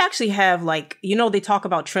 Because we actually have they talk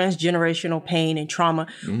about transgenerational pain and trauma.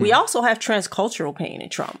 We also have transcultural pain and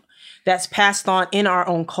trauma that's passed on in our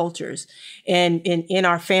own cultures and in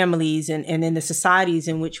our families and in the societies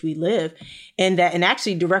in which we live. And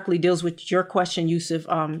actually directly deals with your question, Yusuf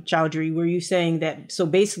Chowdhury, where you're saying that, so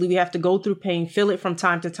basically we have to go through pain, feel it from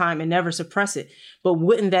time to time and never suppress it. But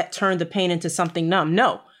wouldn't that turn the pain into something numb?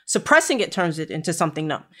 No. Suppressing it turns it into something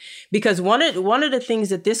numb. Because one of the things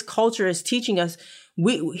that this culture is teaching us,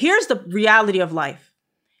 here's the reality of life.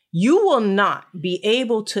 You will not be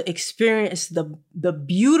able to experience the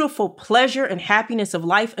beautiful pleasure and happiness of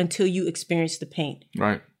life until you experience the pain.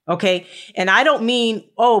 Right. Okay. And I don't mean,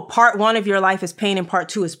 part one of your life is pain and part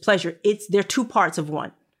two is pleasure. They're two parts of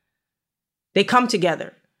one. They come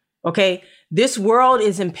together. Okay. This world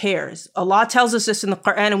is in pairs. Allah tells us this in the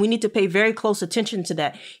Quran, and we need to pay very close attention to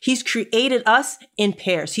that. He's created us in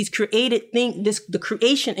pairs. He's created the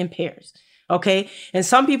creation in pairs. Okay. And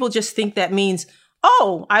some people just think that means,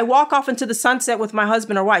 I walk off into the sunset with my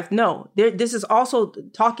husband or wife. No, this is also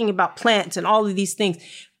talking about plants and all of these things.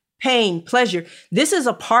 Pain, pleasure. This is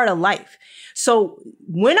a part of life. So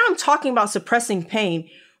when I'm talking about suppressing pain,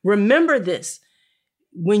 remember this.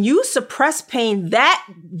 When you suppress pain,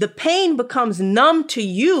 the pain becomes numb to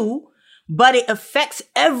you, but it affects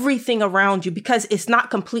everything around you because it's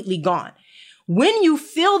not completely gone. When you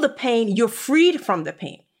feel the pain, you're freed from the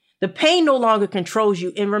pain. The pain no longer controls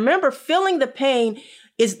you. And remember, feeling the pain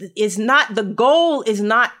is not, the goal is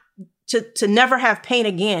not to never have pain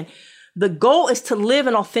again. The goal is to live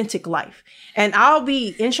an authentic life. And I'll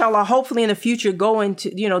be, inshallah, hopefully in the future, going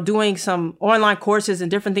to, doing some online courses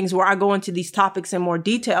and different things where I go into these topics in more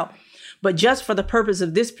detail. But just for the purpose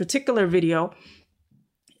of this particular video,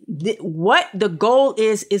 what the goal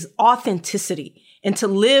is authenticity and to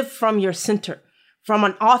live from your center, from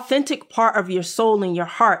an authentic part of your soul and your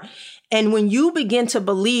heart. And when you begin to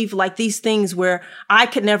believe like these things where I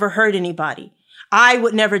could never hurt anybody, I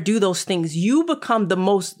would never do those things, you become the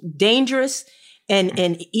most dangerous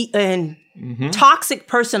and toxic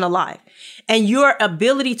person alive. And your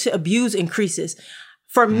ability to abuse increases.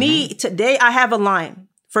 For me today, I have a line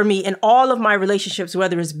for me in all of my relationships,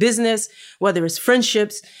 whether it's business, whether it's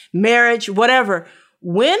friendships, marriage, whatever.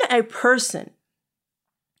 When a person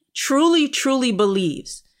truly, truly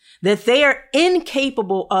believes that they are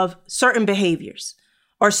incapable of certain behaviors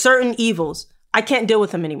or certain evils, I can't deal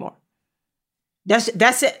with them anymore.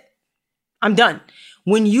 That's it. I'm done.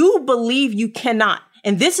 When you believe you cannot,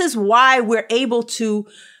 and this is why we're able to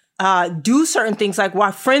do certain things, like why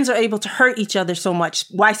friends are able to hurt each other so much,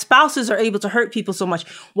 why spouses are able to hurt people so much,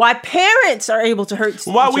 why parents are able to hurt each other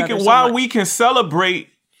so much. We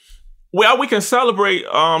can celebrate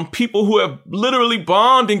people who have literally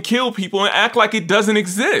bombed and killed people and act like it doesn't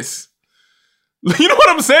exist. You know what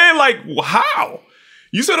I'm saying? Like, how?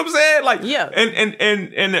 You see what I'm saying? Like, yeah.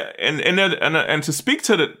 And to speak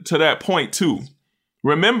to that point too,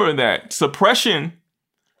 remember that suppression.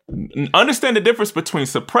 Understand the difference between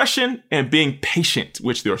suppression and being patient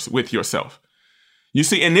with yourself. You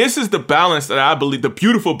see, and this is the balance that I believe, the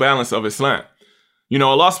beautiful balance of Islam. You know,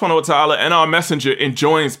 Allah subhanahu wa ta'ala and our messenger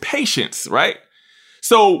enjoins patience, right?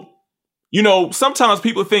 So, you know, sometimes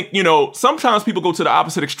people go to the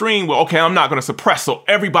opposite extreme where, okay, I'm not going to suppress, so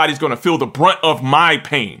everybody's going to feel the brunt of my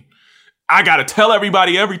pain. I got to tell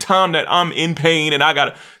everybody every time that I'm in pain, and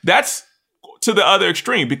that's to the other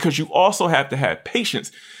extreme, because you also have to have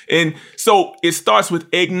patience. And so it starts with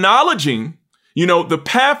acknowledging You know, the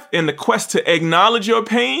path and the quest to acknowledge your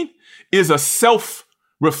pain is a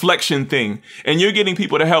self-reflection thing. And you're getting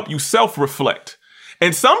people to help you self-reflect.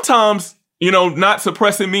 And sometimes, you know, not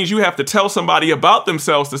suppressing means you have to tell somebody about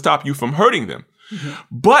themselves to stop you from hurting them. Mm-hmm.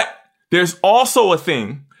 But there's also a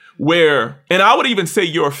thing where, and I would even say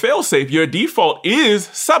your fail-safe, your default is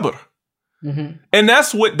sabr. Mm-hmm. And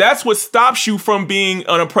that's what stops you from being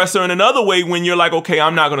an oppressor in another way when you're like, okay,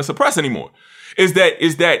 I'm not going to suppress anymore. Is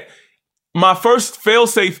that my first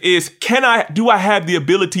fail-safe is, do I have the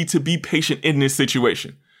ability to be patient in this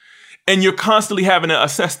situation? And you're constantly having to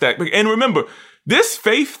assess that. And remember, this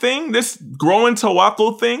faith thing, this growing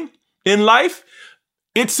tawakkul thing in life,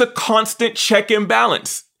 it's a constant check and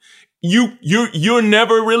balance. You're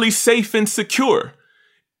never really safe and secure.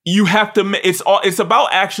 You have to, it's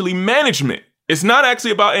about actually management. It's not actually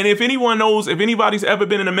about, and if anyone knows, if anybody's ever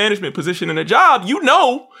been in a management position in a job, you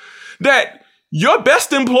know that your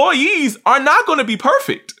best employees are not going to be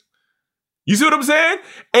perfect. You see what I'm saying?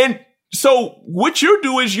 And so what you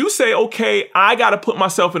do is you say, okay, I got to put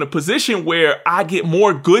myself in a position where I get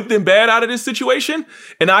more good than bad out of this situation,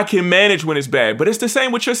 and I can manage when it's bad. But it's the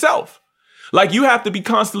same with yourself. Like, you have to be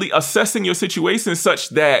constantly assessing your situation such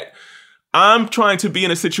that I'm trying to be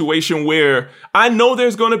in a situation where I know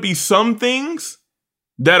there's going to be some things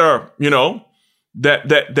that are, you know,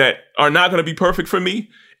 that are not going to be perfect for me.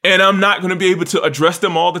 And I'm not going to be able to address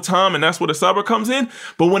them all the time. And that's where the sabr comes in.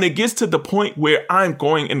 But when it gets to the point where I'm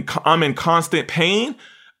in constant pain,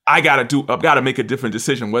 I've got to make a different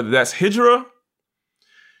decision, whether that's hijrah,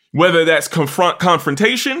 whether that's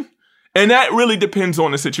confrontation. And that really depends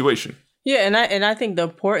on the situation. Yeah, and I think the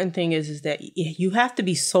important thing is that you have to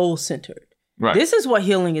be soul-centered. Right. This is what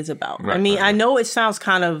healing is about. Right, I mean, right. I know it sounds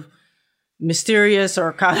kind of mysterious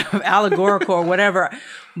or kind of allegorical or whatever,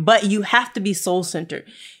 but you have to be soul-centered.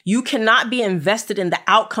 You cannot be invested in the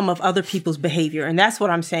outcome of other people's behavior. And that's what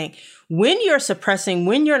I'm saying. When you're suppressing,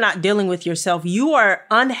 when you're not dealing with yourself, you are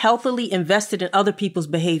unhealthily invested in other people's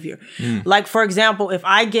behavior. Like, for example, if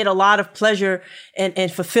I get a lot of pleasure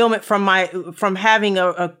and fulfillment from having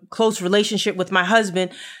a close relationship with my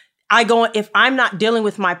husband, if I'm not dealing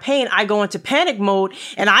with my pain, I go into panic mode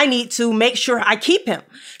and I need to make sure I keep him.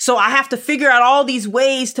 So I have to figure out all these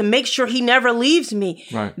ways to make sure he never leaves me.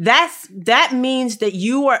 Right. That means that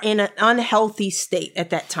you are in an unhealthy state at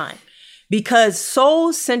that time. Because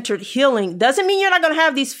soul-centered healing doesn't mean you're not going to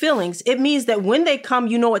have these feelings. It means that when they come,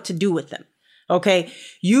 you know what to do with them. Okay.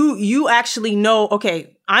 You actually know,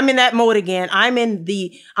 okay, I'm in that mode again. I'm in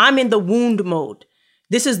the wound mode.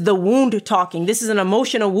 This is the wound talking. This is an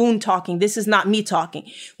emotional wound talking. This is not me talking.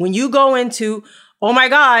 When you go into, oh my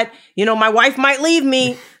God, you know, my wife might leave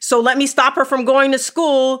me, so let me stop her from going to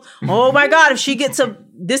school. Oh my God, if she gets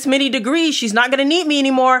this many degrees, she's not going to need me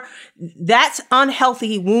anymore. That's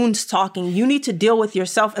unhealthy wounds talking. You need to deal with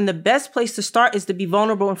yourself. And the best place to start is to be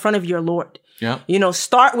vulnerable in front of your Lord. Yeah. You know,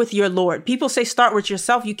 start with your Lord. People say start with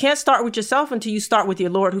yourself. You can't start with yourself until you start with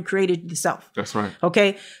your Lord who created the self. That's right.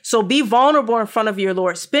 Okay. So be vulnerable in front of your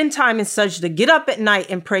Lord. Spend time in sajda. Get up at night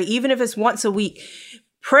and pray, even if it's once a week.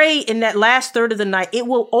 Pray in that last third of the night. It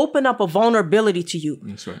will open up a vulnerability to you.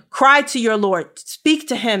 That's right. Cry to your Lord. Speak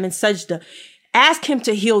to him in sajda. Ask him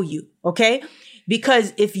to heal you. Okay.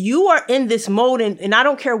 Because if you are in this mode, and I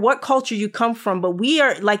don't care what culture you come from, but we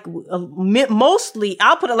are like mostly,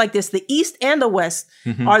 I'll put it like this, the East and the West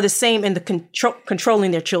are the same in the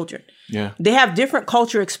controlling their children. Yeah. They have different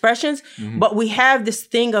culture expressions, but we have this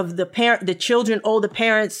thing of the children owe the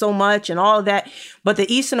parents so much and all of that. But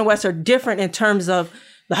the East and the West are different in terms of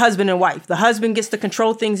the husband and wife. The husband gets to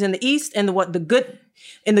control things in the East, and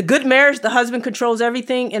in the good marriage, the husband controls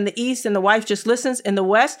everything in the East and the wife just listens. In the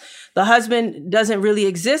West, the husband doesn't really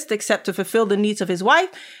exist except to fulfill the needs of his wife.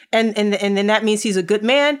 And then that means he's a good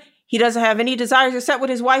man. He doesn't have any desires except what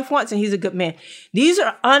his wife wants, and he's a good man. These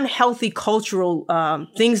are unhealthy cultural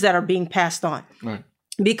things that are being passed on. Right.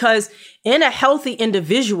 Because in a healthy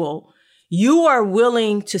individual, you are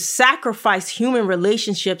willing to sacrifice human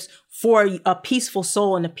relationships for a peaceful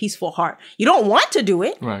soul and a peaceful heart. You don't want to do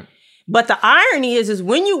it. Right. But the irony is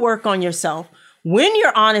when you work on yourself, when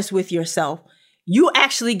you're honest with yourself, you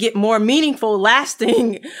actually get more meaningful,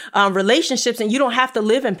 lasting relationships, and you don't have to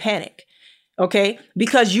live in panic. Okay,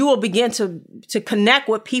 because you will begin to connect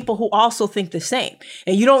with people who also think the same.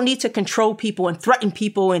 And you don't need to control people and threaten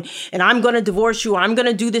people and I'm going to divorce you. Or I'm going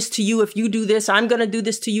to do this to you if you do this. I'm going to do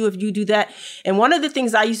this to you if you do that. And one of the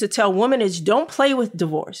things I used to tell women is don't play with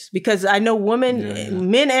divorce, because I know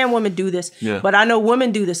men and women do this, but I know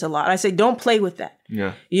women do this a lot. I say, don't play with that.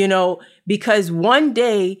 Yeah. You know, because one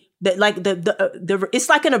day that like it's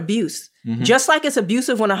like an abuse. Just like it's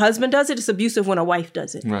abusive when a husband does it, it's abusive when a wife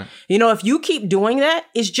does it. Right. You know, if you keep doing that,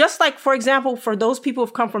 it's just like, for example, for those people who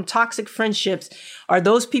have come from toxic friendships or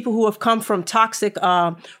those people who have come from toxic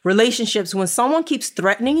relationships, when someone keeps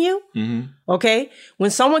threatening you, okay,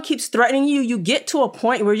 when someone keeps threatening you, you get to a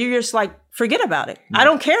point where you're just like, forget about it. I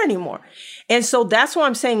don't care anymore. And so that's why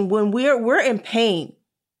I'm saying when we're in pain,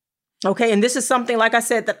 okay, and this is something, like I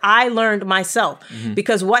said, that I learned myself,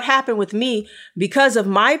 because what happened with me, because of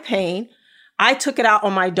my pain, I took it out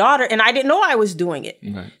on my daughter and I didn't know I was doing it.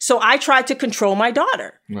 Right. So I tried to control my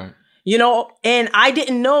daughter, Right. you know, and I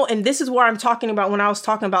didn't know. And this is where I'm talking about when I was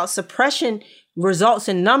talking about suppression results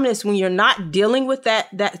in numbness. When you're not dealing with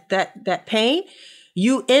that pain,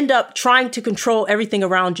 you end up trying to control everything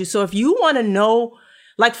around you. So if you want to know,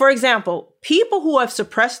 like, for example, people who have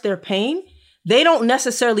suppressed their pain, they don't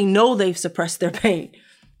necessarily know they've suppressed their pain.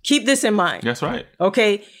 Keep this in mind. That's right.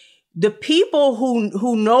 Okay. The people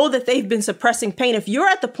who know that they've been suppressing pain, if you're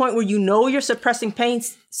at the point where you know you're suppressing pain,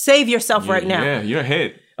 save yourself right now. Yeah, you're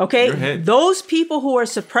ahead. Okay. You're ahead. Those people who are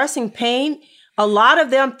suppressing pain, a lot of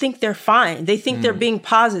them think they're fine. They think they're being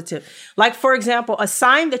positive. Like, for example, a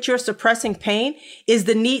sign that you're suppressing pain is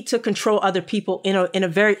the need to control other people in a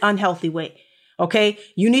very unhealthy way. Okay.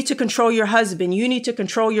 You need to control your husband. You need to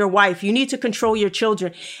control your wife. You need to control your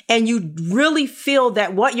children. And you really feel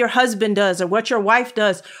that what your husband does or what your wife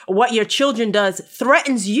does or what your children does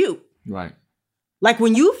threatens you. Right. Like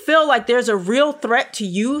when you feel like there's a real threat to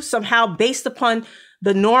you somehow based upon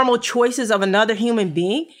the normal choices of another human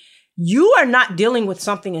being, you are not dealing with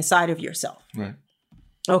something inside of yourself. Right.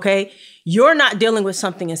 Okay. You're not dealing with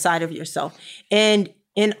something inside of yourself. And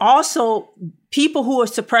also, people who are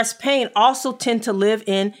suppressed pain also tend to live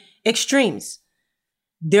in extremes.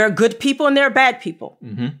 There are good people and there are bad people.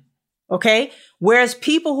 Okay. Whereas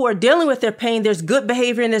people who are dealing with their pain, there's good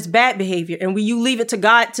behavior and there's bad behavior. And when you leave it to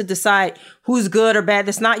God to decide who's good or bad,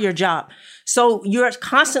 that's not your job. So you're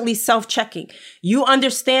constantly self-checking. You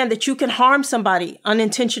understand that you can harm somebody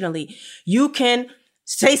unintentionally. You can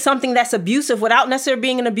say something that's abusive without necessarily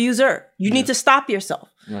being an abuser. You need to stop yourself.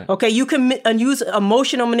 Right. Okay. You can use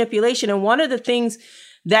emotional manipulation. And one of the things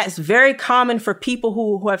that's very common for people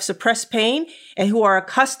who have suppressed pain and who are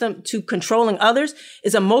accustomed to controlling others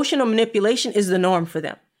is emotional manipulation is the norm for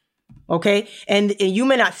them. Okay. And you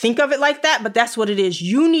may not think of it like that, but that's what it is.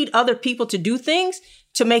 You need other people to do things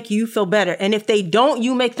to make you feel better. And if they don't,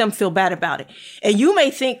 you make them feel bad about it. And you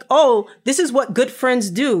may think, oh, this is what good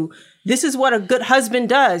friends do. This is what a good husband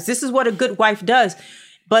does. This is what a good wife does.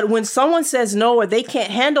 But when someone says no, or they can't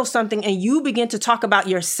handle something and you begin to talk about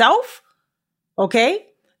yourself, okay,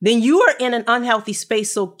 then you are in an unhealthy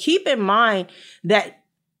space. So keep in mind that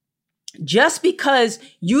just because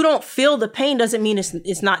you don't feel the pain doesn't mean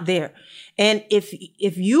it's not there. And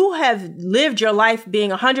if you have lived your life being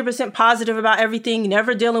 100% positive about everything,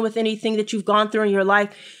 never dealing with anything that you've gone through in your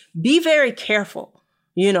life, be very careful,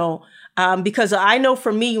 you know, because I know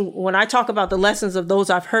for me, when I talk about the lessons of those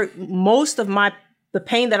I've hurt, most of the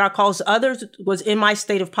pain that I caused others was in my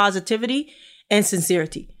state of positivity and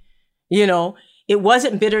sincerity. You know, it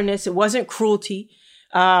wasn't bitterness. It wasn't cruelty.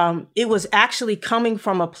 It was actually coming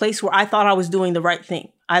from a place where I thought I was doing the right thing.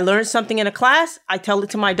 I learned something in a class. I tell it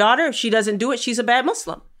to my daughter. If she doesn't do it, she's a bad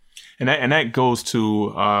Muslim. And that goes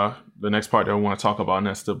to the next part that I want to talk about, and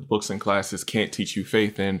that's the books and classes can't teach you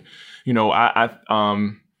faith. And, you know,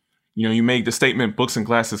 you make the statement, books and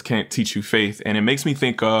classes can't teach you faith. And it makes me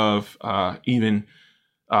think of even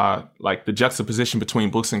like the juxtaposition between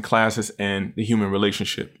books and classes and the human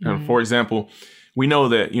relationship. And for example, we know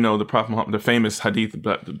that, you know, the Prophet Muhammad, the famous hadith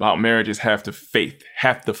about marriage is half the faith,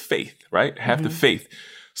 right? Half the faith.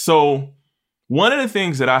 So one of the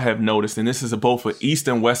things that I have noticed, and this is both an East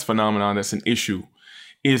and West phenomenon that's an issue,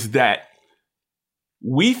 is that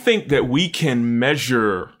we think that we can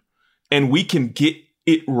measure and we can get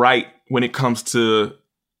it right when it comes to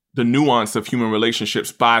the nuance of human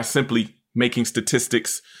relationships by simply making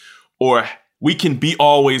statistics, or we can be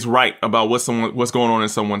always right about what's going on in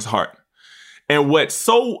someone's heart. And what's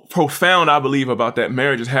so profound, I believe, about that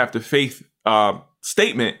marriage is half the faith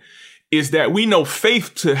statement is that we know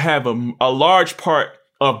faith to have a large part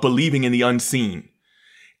of believing in the unseen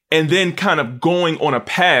and then kind of going on a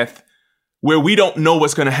path where we don't know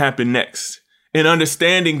what's going to happen next, and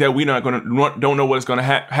understanding that we don't know what's going to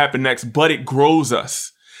happen next, but it grows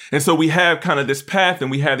us. And so we have kind of this path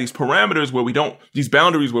and we have these parameters these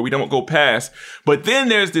boundaries where we don't go past. But then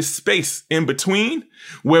there's this space in between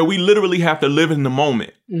where we literally have to live in the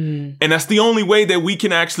moment. And that's the only way that we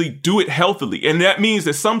can actually do it healthily. And that means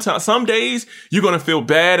that some days you're going to feel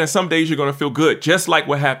bad and some days you're going to feel good, just like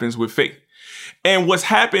what happens with faith. And what's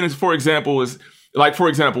happened is, for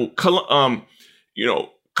example,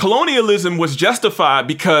 colonialism was justified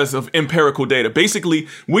because of empirical data. Basically,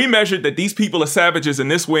 we measured that these people are savages in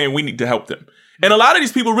this way and we need to help them. And a lot of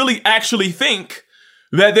these people really actually think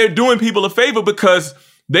that they're doing people a favor because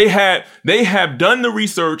they have done the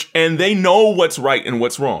research and they know what's right and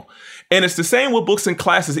what's wrong. And it's the same with books and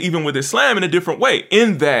classes, even with Islam, in a different way,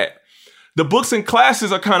 in that the books and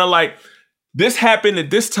classes are kind of like, this happened at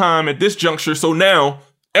this time, at this juncture, so now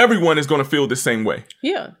everyone is going to feel the same way.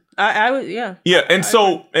 Yeah. I would, yeah. Yeah, and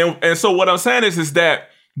so what I'm saying is that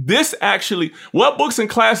this actually, what books and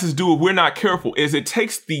classes do if we're not careful is it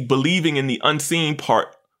takes the believing in the unseen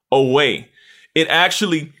part away. It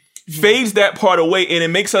actually fades that part away and it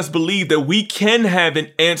makes us believe that we can have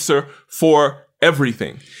an answer for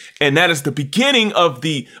everything. And that is the beginning of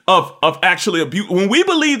actually abuse. When we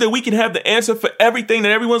believe that we can have the answer for everything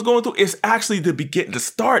that everyone's going through, it's actually the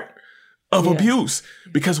start of abuse,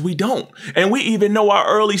 because we don't. And we even know our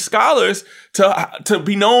early scholars to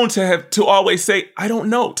be known to always say, I don't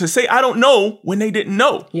know, to say, I don't know when they didn't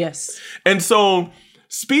know. Yes. And so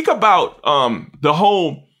speak about the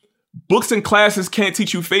whole books and classes can't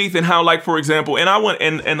teach you faith, and how, like, for example,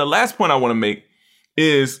 and the last point I want to make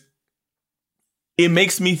is it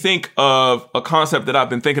makes me think of a concept that I've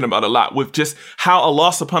been thinking about a lot with just how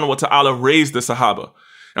Allah subhanahu wa ta'ala raised the Sahaba.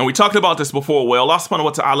 And we talked about this before, where Allah subhanahu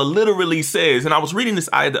wa ta'ala literally says, and I was reading this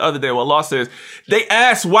ayah the other day where Allah says, they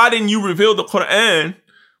asked, why didn't you reveal the Quran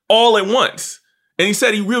all at once? And he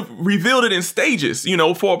said he revealed it in stages,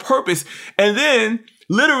 for a purpose. And then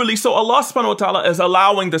literally, so Allah subhanahu wa ta'ala is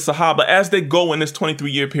allowing the Sahaba, as they go in this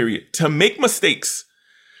 23-year period, to make mistakes.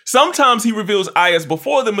 Sometimes he reveals ayahs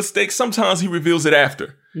before the mistake. Sometimes he reveals it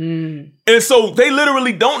after. And so they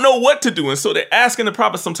literally don't know what to do. And so they're asking the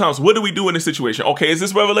Prophet sometimes, what do we do in this situation? Okay, is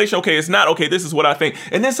this revelation? Okay, it's not. Okay, this is what I think.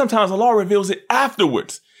 And then sometimes Allah reveals it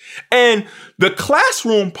afterwards. And the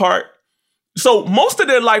classroom part, so most of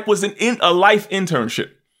their life was a life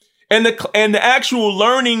internship. And the actual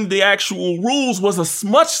learning, the actual rules was a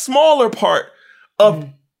much smaller part of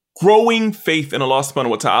growing faith in Allah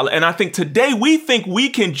subhanahu wa ta'ala. And I think today we think we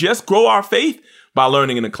can just grow our faith by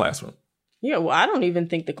learning in the classroom. Yeah, well, I don't even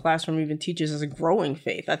think the classroom even teaches us a growing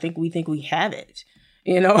faith. I think we have it.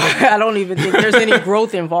 I don't even think there's any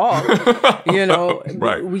growth involved,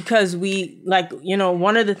 right. Because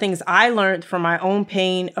one of the things I learned from my own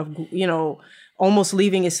pain of, almost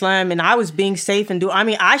leaving Islam, and I was being safe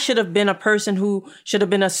I should have been a person who should have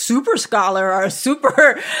been a super scholar or a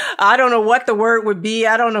super, I don't know what the word would be.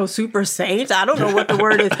 I don't know, super saint. I don't know what the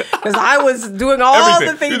word is, because I was doing all everything.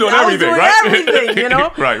 the things. You're doing I everything, was doing right? everything,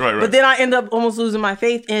 Right. But then I ended up almost losing my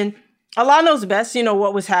faith, and Allah knows best,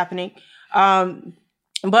 what was happening.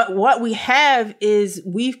 But what we have is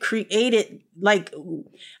we've created,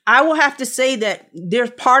 I will have to say that there's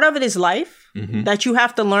part of it is life that you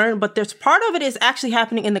have to learn, but there's part of it is actually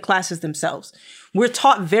happening in the classes themselves. We're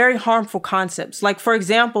taught very harmful concepts. Like, for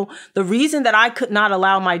example, the reason that I could not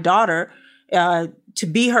allow my daughter to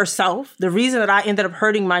be herself, the reason that I ended up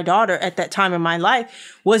hurting my daughter at that time in my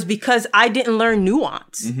life was because I didn't learn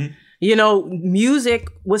nuance. Music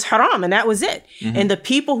was haram and that was it. And the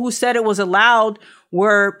people who said it was allowed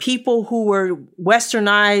were people who were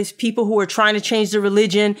westernized, people who were trying to change the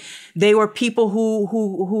religion. They were people who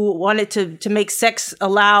wanted to make sex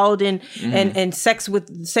allowed and sex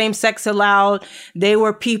with same sex allowed. They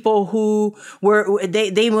were people who were,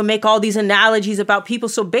 they would make all these analogies about people.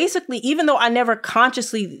 So basically, even though I never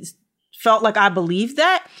consciously felt like I believed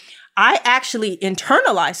that, I actually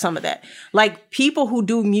internalized some of that. Like, people who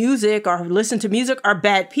do music or listen to music are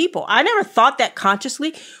bad people. I never thought that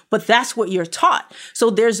consciously, but that's what you're taught. So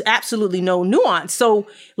there's absolutely no nuance. So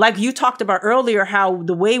like you talked about earlier, how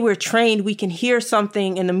the way we're trained, we can hear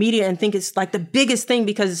something in the media and think it's like the biggest thing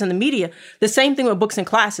because it's in the media. The same thing with books and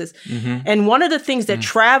classes. And one of the things that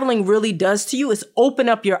traveling really does to you is open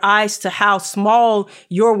up your eyes to how small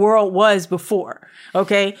your world was before.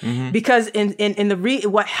 Okay. Because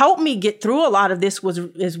what helped me get through a lot of this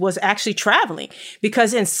was actually traveling,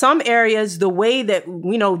 because in some areas, the way that,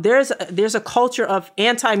 there's a culture of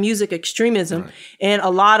anti-music extremism in a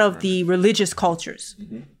lot of the religious cultures.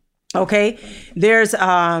 Okay.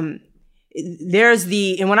 And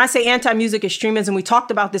when I say anti-music extremism, we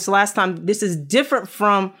talked about this last time, this is different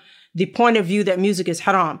from the point of view that music is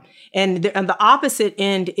haram. And the opposite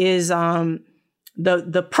end is,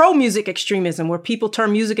 the pro music extremism, where people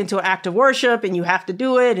turn music into an act of worship and you have to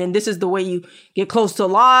do it, and this is the way you get close to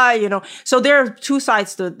Allah, you know. So there are two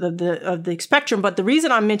sides of the spectrum. But the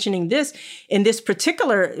reason I'm mentioning this in this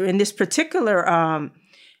particular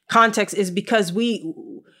context is because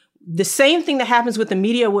the same thing that happens with the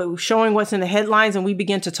media, showing what's in the headlines, and we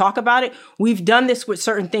begin to talk about it. We've done this with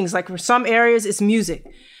certain things. Like for some areas, it's music.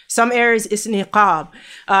 Some areas it's niqab.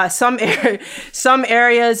 Some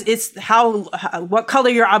areas it's what color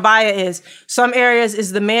your abaya is. Some areas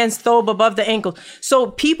is the man's thobe above the ankle.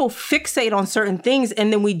 So people fixate on certain things,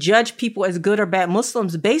 and then we judge people as good or bad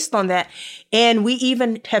Muslims based on that. And we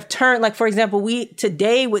even have turned, like for example, we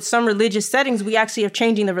today with some religious settings, we actually are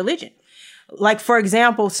changing the religion. Like, for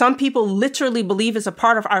example, some people literally believe it's a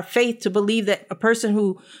part of our faith to believe that a person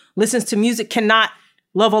who listens to music cannot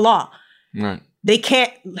love Allah. Right. They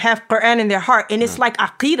can't have Quran in their heart. And it's like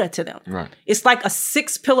aqidah to them. Right. It's like a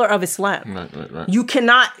sixth pillar of Islam. Right. You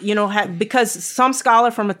cannot, because some scholar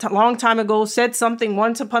from a long time ago said something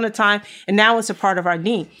once upon a time, and now it's a part of our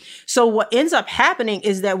deen. So what ends up happening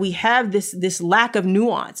is that we have this lack of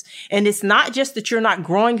nuance. And it's not just that you're not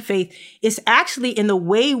growing faith. It's actually in the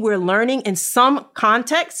way we're learning. In some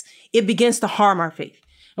contexts, it begins to harm our faith.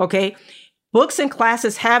 Okay. Books and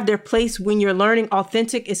classes have their place when you're learning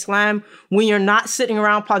authentic Islam, when you're not sitting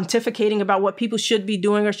around pontificating about what people should be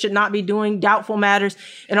doing or should not be doing, doubtful matters,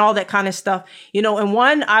 and all that kind of stuff.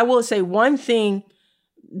 And I will say one thing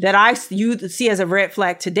that you see as a red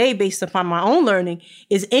flag today based upon my own learning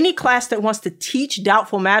is any class that wants to teach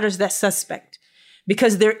doubtful matters, that's suspect,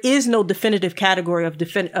 because there is no definitive category of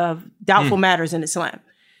doubtful matters in Islam.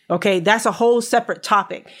 Okay, that's a whole separate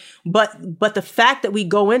topic. But the fact that we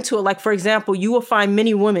go into it, like, for example, you will find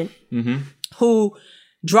many women who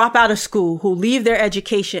drop out of school, who leave their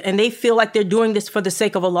education, and they feel like they're doing this for the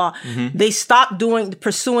sake of Allah. They stop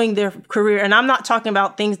pursuing their career. And I'm not talking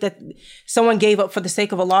about things that someone gave up for the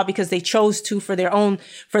sake of Allah because they chose to for their own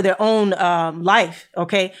life.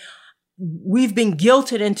 Okay, we've been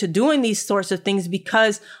guilted into doing these sorts of things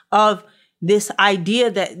because of this idea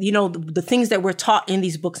that, the things that we're taught in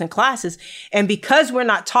these books and classes. And because we're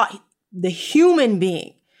not taught the human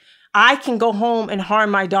being, I can go home and harm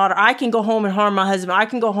my daughter. I can go home and harm my husband. I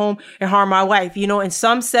can go home and harm my wife. In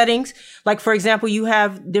some settings, like, for example, you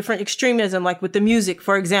have different extremism, like with the music,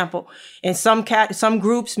 for example. In some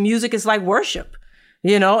groups, music is like worship,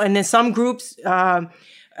 and then some groups,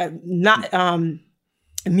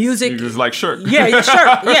 music is like shirk. Yeah,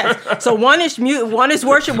 shirk. Yes. So one is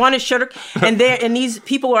worship, one is shirk, and these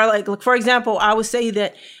people are like, for example, I would say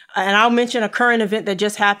that, and I'll mention a current event that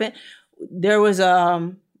just happened. There was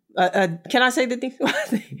can I say the thing?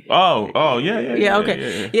 Yeah.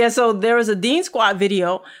 Okay. Yeah. So there was a Deen Squad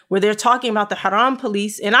video where they're talking about the haram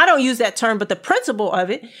police, and I don't use that term, but the principle of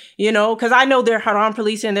it, because I know they're haram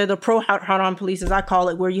police and they're the pro haram police, as I call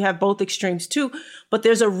it, where you have both extremes too. But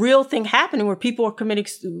there's a real thing happening where people are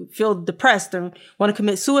feel depressed and want to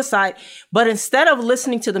commit suicide. But instead of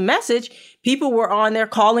listening to the message, people were on there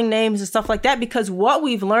calling names and stuff like that, because what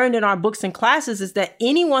we've learned in our books and classes is that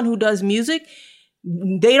anyone who does music,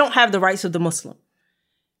 they don't have the rights of the Muslim.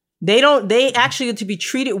 They actually are to be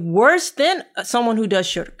treated worse than someone who does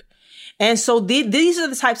shirk. And so these are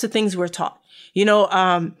the types of things we're taught,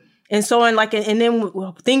 and so on, and then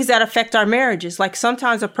things that affect our marriages. Like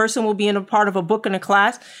sometimes a person will be in a part of a book in a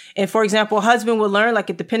class. And for example, a husband will learn,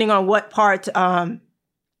 like depending on what part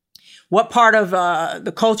of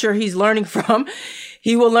the culture he's learning from,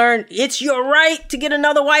 he will learn it's your right to get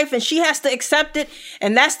another wife and she has to accept it.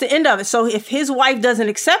 And that's the end of it. So if his wife doesn't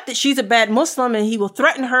accept it, she's a bad Muslim, and he will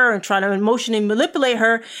threaten her and try to emotionally manipulate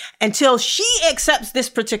her until she accepts this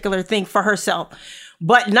particular thing for herself.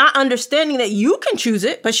 But not understanding that you can choose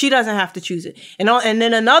it, but she doesn't have to choose it. And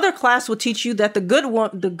then another class will teach you that the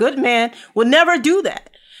good man will never do that.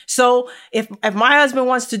 So if my husband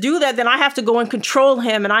wants to do that, then I have to go and control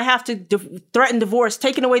him, and I have to threaten divorce,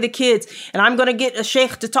 taking away the kids, and I'm going to get a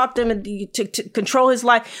sheikh to talk to him and to control his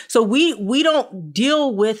life. So we don't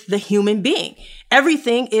deal with the human being.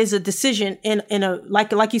 Everything is a decision in a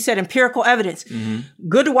like you said, empirical evidence.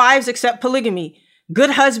 Good wives accept polygamy. Good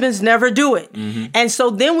husbands never do it. And so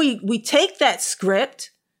then we take that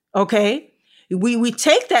script, okay? We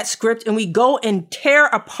take that script and we go and tear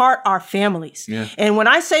apart our families. Yeah. And when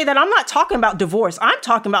I say that, I'm not talking about divorce. I'm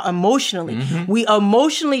talking about emotionally. We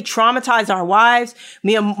emotionally traumatize our wives.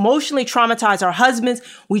 We emotionally traumatize our husbands.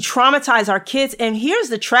 We traumatize our kids. And here's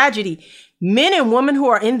the tragedy. Men and women who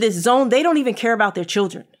are in this zone, they don't even care about their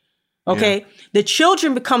children. Okay. Yeah. The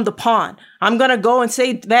children become the pawn. I'm going to go and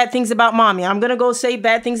say bad things about mommy. I'm going to go say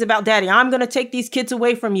bad things about daddy. I'm going to take these kids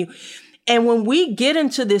away from you. And when we get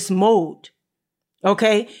into this mode,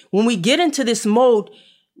 Okay. When we get into this mode,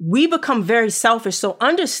 we become very selfish. So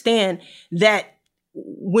understand that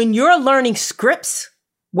when you're learning scripts,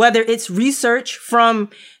 whether it's research from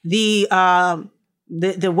the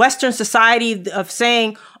Western society of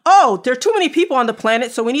saying, oh, there are too many people on the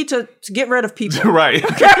planet, so we need to get rid of people. Right.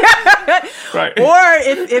 Right. Or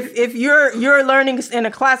if you're learning in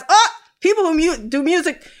a class, people who do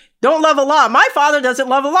music don't love Allah. My father doesn't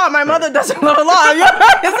love Allah. My mother doesn't love Allah.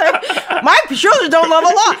 It's like, my children don't love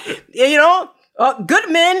Allah. Good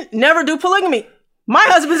men never do polygamy. My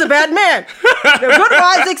husband's a bad man. Good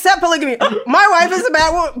wives accept polygamy. My wife is a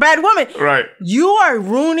bad woman. Right. You are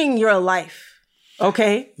ruining your life.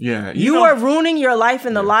 Okay? Yeah. You are ruining your life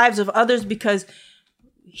and the lives of others because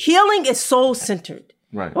healing is soul-centered.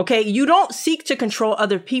 Right. Okay? You don't seek to control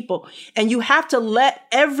other people, and you have to let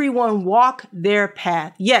everyone walk their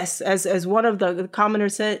path. Yes, as one of the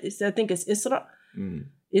commenters said, I think it's Isra.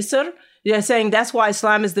 Isra? They're saying that's why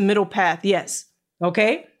Islam is the middle path. Yes.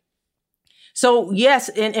 Okay? So yes,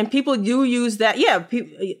 and people do use that. Yeah,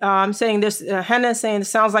 I'm saying this. Hannah is saying it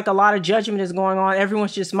sounds like a lot of judgment is going on. Everyone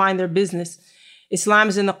should just mind their business. Islam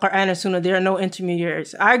is in the Quran and Sunnah. There are no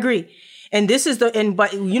intermediaries. I agree. And this is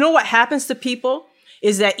but you know what happens to people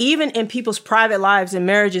is that even in people's private lives and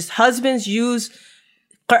marriages, husbands use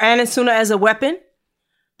Quran and Sunnah as a weapon.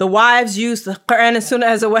 The wives use the Quran and Sunnah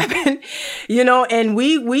as a weapon, and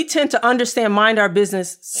we tend to mind our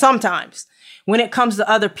business sometimes when it comes to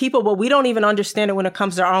other people, but we don't even understand it when it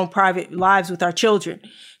comes to our own private lives with our children,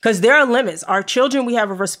 because there are limits. Our children, we have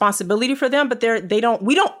a responsibility for them, but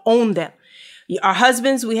we don't own them. Our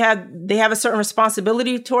husbands, they have a certain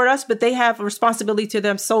responsibility toward us, but they have a responsibility to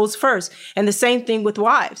them souls first. And the same thing with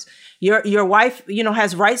wives. Your wife,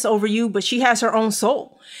 has rights over you, but she has her own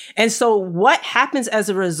soul. And so what happens as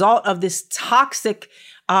a result of this toxic,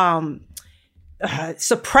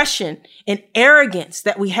 suppression and arrogance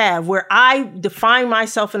that we have, where I define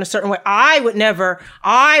myself in a certain way, I would never.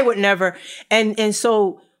 And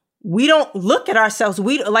so we don't look at ourselves.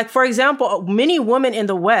 For example, many women in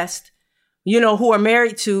the West, who are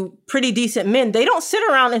married to pretty decent men, they don't sit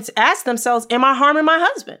around and ask themselves, am I harming my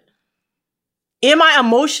husband? Am I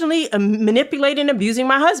emotionally manipulating and abusing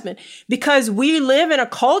my husband? Because we live in a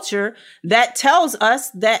culture that tells us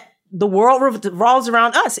that the world revolves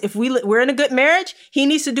around us. If we're in a good marriage, he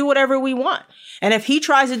needs to do whatever we want. And if he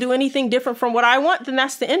tries to do anything different from what I want, then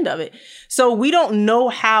that's the end of it. So we don't know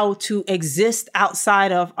how to exist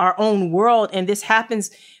outside of our own world. And this happens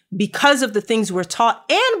because of the things we're taught.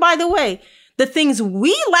 And by the way, the things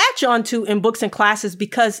we latch onto in books and classes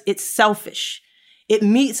because it's selfish. It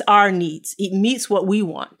meets our needs. It meets what we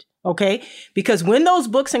want. Okay? Because when those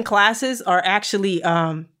books and classes are actually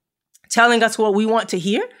telling us what we want to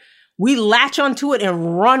hear, we latch onto it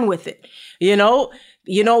and run with it. We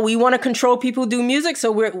want to control people who do music.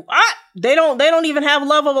 So they don't even have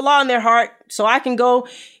love of Allah in their heart. So I can go,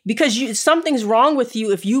 because something's wrong with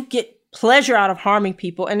you if you get pleasure out of harming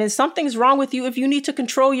people. And then something's wrong with you if you need to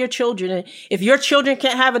control your children. And if your children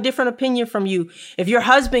can't have a different opinion from you, if your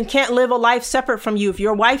husband can't live a life separate from you, if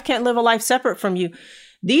your wife can't live a life separate from you,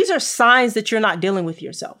 these are signs that you're not dealing with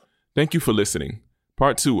yourself. Thank you for listening.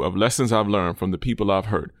 Part 2 of Lessons I've Learned from the People I've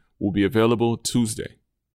Heard will be available Tuesday.